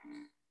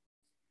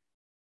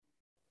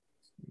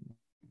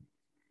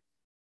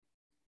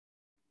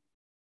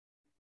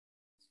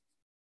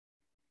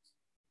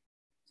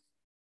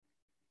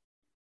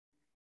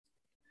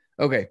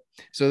 Okay,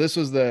 so this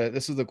was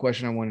the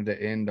question I wanted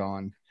to end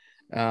on.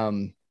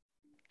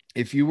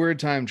 If you were a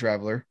time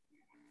traveler,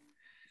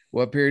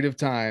 what period of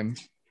time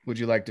would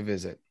you like to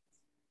visit?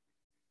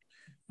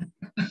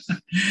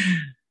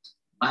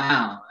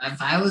 Wow,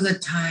 if I was a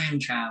time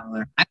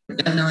traveler, I would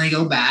definitely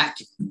go back.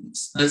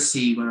 Let's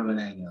see, where would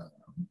I go?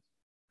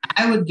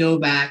 I would go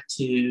back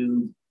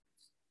to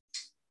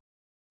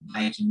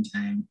Viking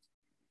time.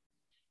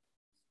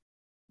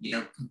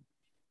 Yep.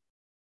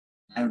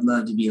 I would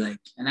love to be like,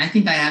 and I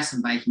think I have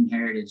some Viking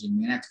heritage in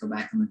me. I have to go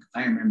back and look. If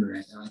I remember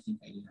right, though, I think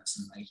I do have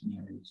some Viking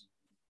heritage.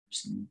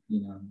 Some,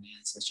 my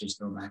ancestors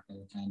go back to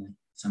kind of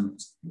some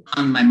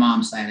on my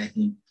mom's side, I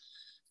think.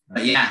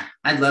 But yeah,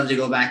 I'd love to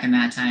go back in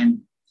that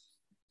time.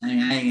 I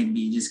think it'd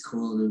be just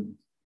cool to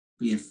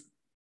be a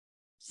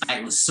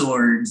fight with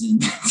swords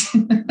and.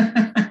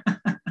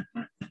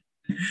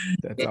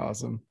 That's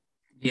awesome.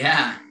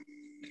 Yeah.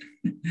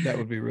 That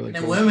would be really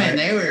cool. The women,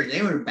 they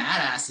were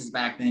badasses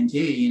back then too.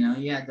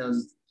 You had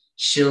those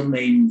shield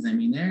maidens. I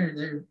mean,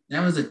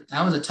 that was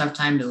a tough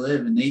time to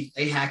live, and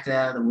they hacked it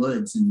out of the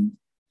woods. And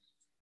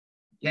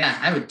yeah,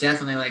 I would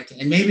definitely like to,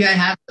 and maybe I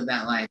have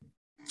that life.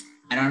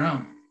 I don't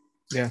know.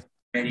 Yeah.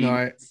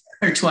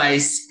 Or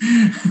twice.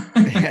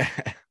 Yeah,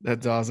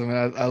 that's awesome.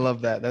 I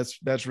love that.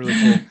 That's really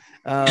cool.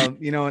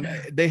 And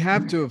they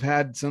have to have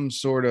had some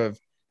sort of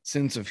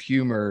sense of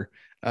humor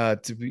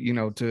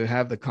to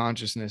have the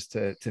consciousness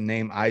to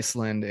name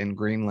Iceland and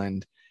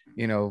Greenland,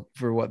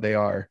 for what they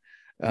are.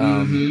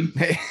 Being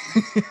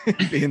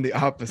the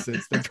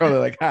opposites. They're probably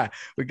like,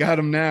 we got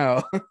them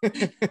now.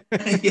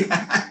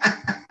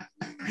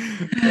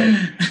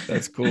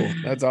 That's cool.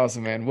 That's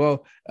awesome, man.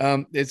 Well,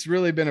 it's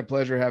really been a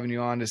pleasure having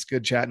you on. It's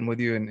good chatting with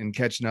you and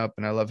catching up.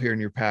 And I love hearing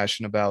your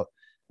passion about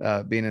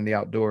being in the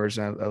outdoors.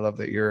 And I love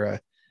that you're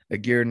a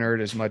gear nerd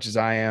as much as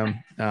I am.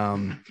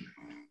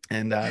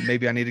 And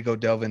maybe I need to go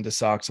delve into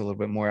socks a little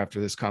bit more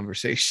after this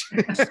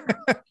conversation.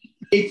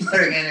 People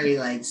are going to be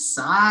like,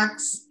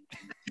 socks?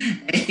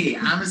 Hey,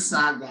 I'm a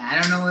sock guy.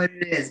 I don't know what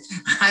it is.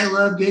 I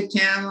love good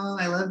camo.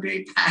 I love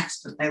great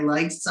packs, but I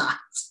like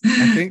socks.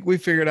 I think we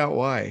figured out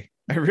why.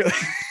 I really.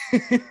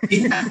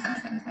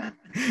 Yeah.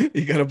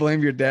 You got to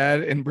blame your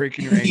dad and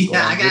breaking your ankle.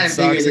 Yeah, I got to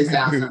figure this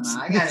out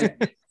somehow. I got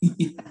to.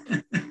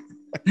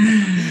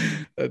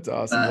 That's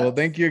awesome. Well,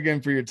 thank you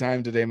again for your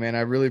time today, man.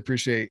 I really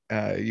appreciate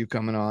you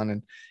coming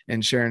on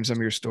and sharing some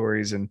of your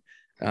stories. And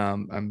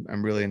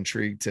I'm really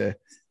intrigued to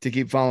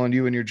keep following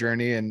you in your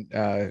journey, and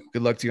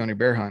good luck to you on your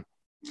bear hunt.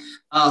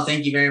 Oh,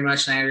 thank you very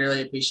much. And I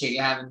really appreciate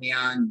you having me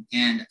on.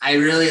 And I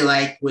really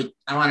like what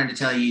I wanted to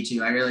tell you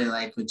too. I really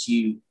like what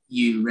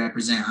you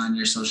represent on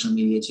your social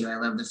media too. I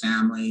love the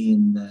family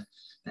and the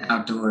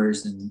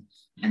outdoors and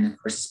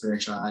of course the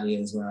spirituality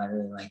as well. I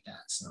really like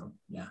that. So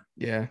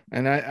yeah.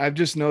 And I've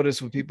just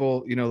noticed with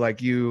people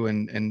like you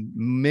and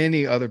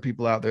many other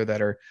people out there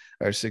that are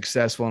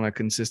successful on a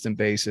consistent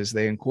basis,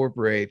 they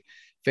incorporate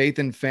faith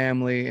and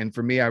family. And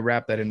for me, I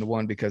wrap that into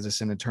one because it's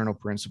an eternal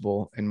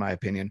principle, in my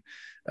opinion,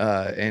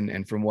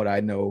 and from what I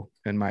know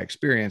and my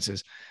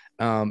experiences,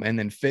 and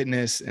then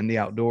fitness and the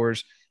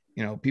outdoors.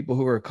 People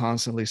who are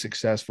constantly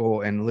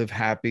successful and live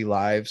happy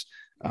lives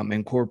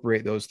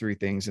incorporate those three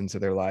things into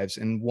their lives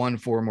in one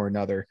form or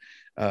another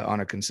on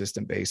a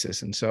consistent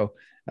basis. And so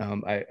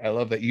I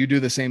love that you do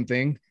the same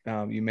thing.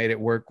 You made it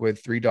work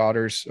with 3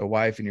 daughters, a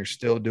wife, and you're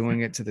still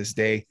doing it to this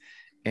day.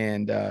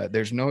 And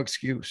there's no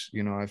excuse.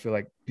 I feel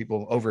like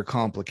people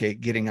overcomplicate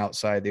getting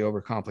outside. They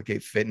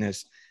overcomplicate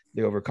fitness.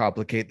 They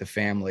overcomplicate the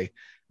family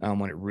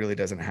when it really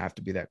doesn't have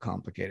to be that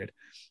complicated.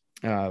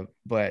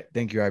 But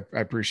thank you. I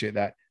appreciate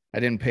that. I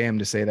didn't pay him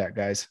to say that,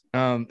 guys.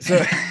 So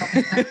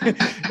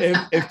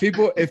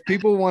if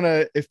people want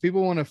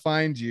to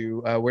find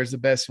you, where's the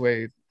best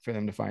way for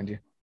them to find you?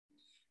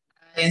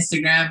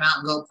 Instagram,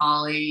 Mountain Goat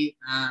Pauly.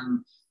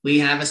 We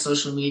have a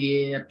social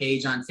media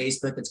page on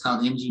Facebook. It's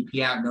called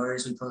MGP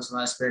Outdoors. We post a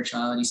lot of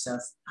spirituality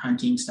stuff,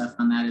 hunting stuff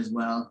on that as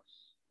well.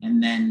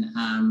 And then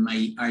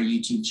our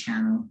YouTube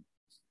channel,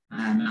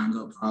 Mountain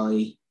Goat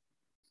Pauly.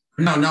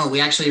 No, we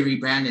actually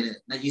rebranded it.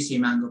 That used to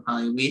be Mountain Goat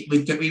Pauly.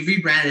 We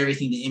rebranded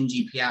everything to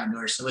MGP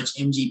Outdoors. So it's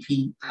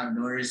MGP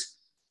Outdoors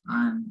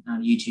on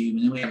YouTube.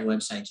 And then we have a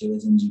website too,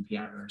 it's MGP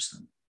Outdoors. So.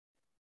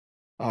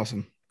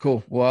 Awesome.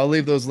 Cool. Well, I'll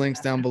leave those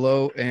links down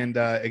below. And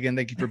again,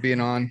 thank you for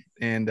being on.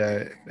 And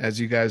as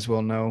you guys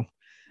will know,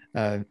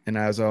 And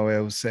as I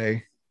always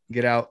say,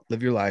 get out,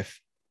 live your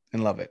life,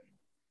 and love it.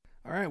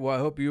 All right. Well, I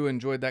hope you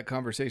enjoyed that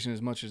conversation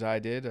as much as I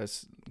did.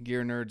 Us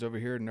gear nerds over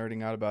here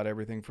nerding out about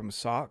everything from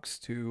socks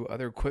to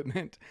other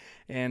equipment.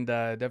 And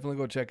definitely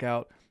go check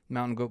out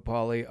Mountain Goat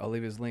Pauly. I'll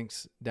leave his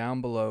links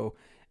down below.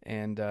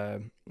 And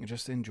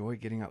just enjoy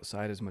getting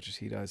outside as much as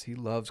he does. He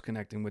loves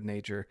connecting with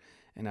nature.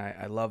 And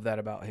I love that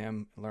about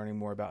him, learning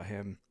more about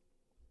him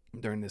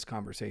during this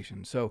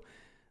conversation. So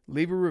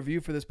leave a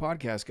review for this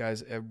podcast,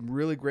 guys. I'm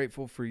really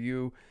grateful for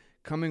you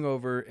coming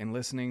over and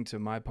listening to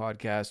my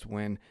podcast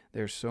when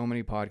there's so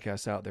many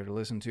podcasts out there to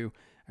listen to.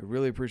 I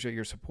really appreciate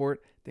your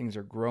support. Things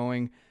are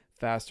growing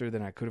faster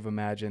than I could have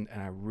imagined,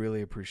 and I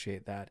really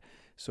appreciate that.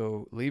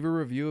 So leave a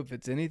review. If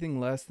it's anything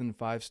less than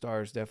 5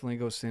 stars, definitely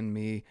go send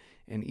me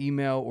an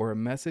email or a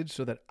message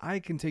so that I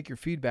can take your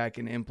feedback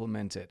and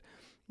implement it.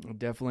 I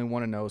definitely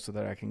want to know so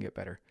that I can get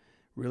better.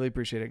 Really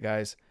appreciate it,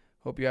 guys.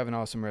 Hope you have an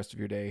awesome rest of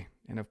your day.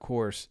 And of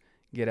course,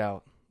 get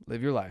out,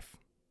 live your life,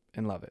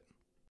 and love it.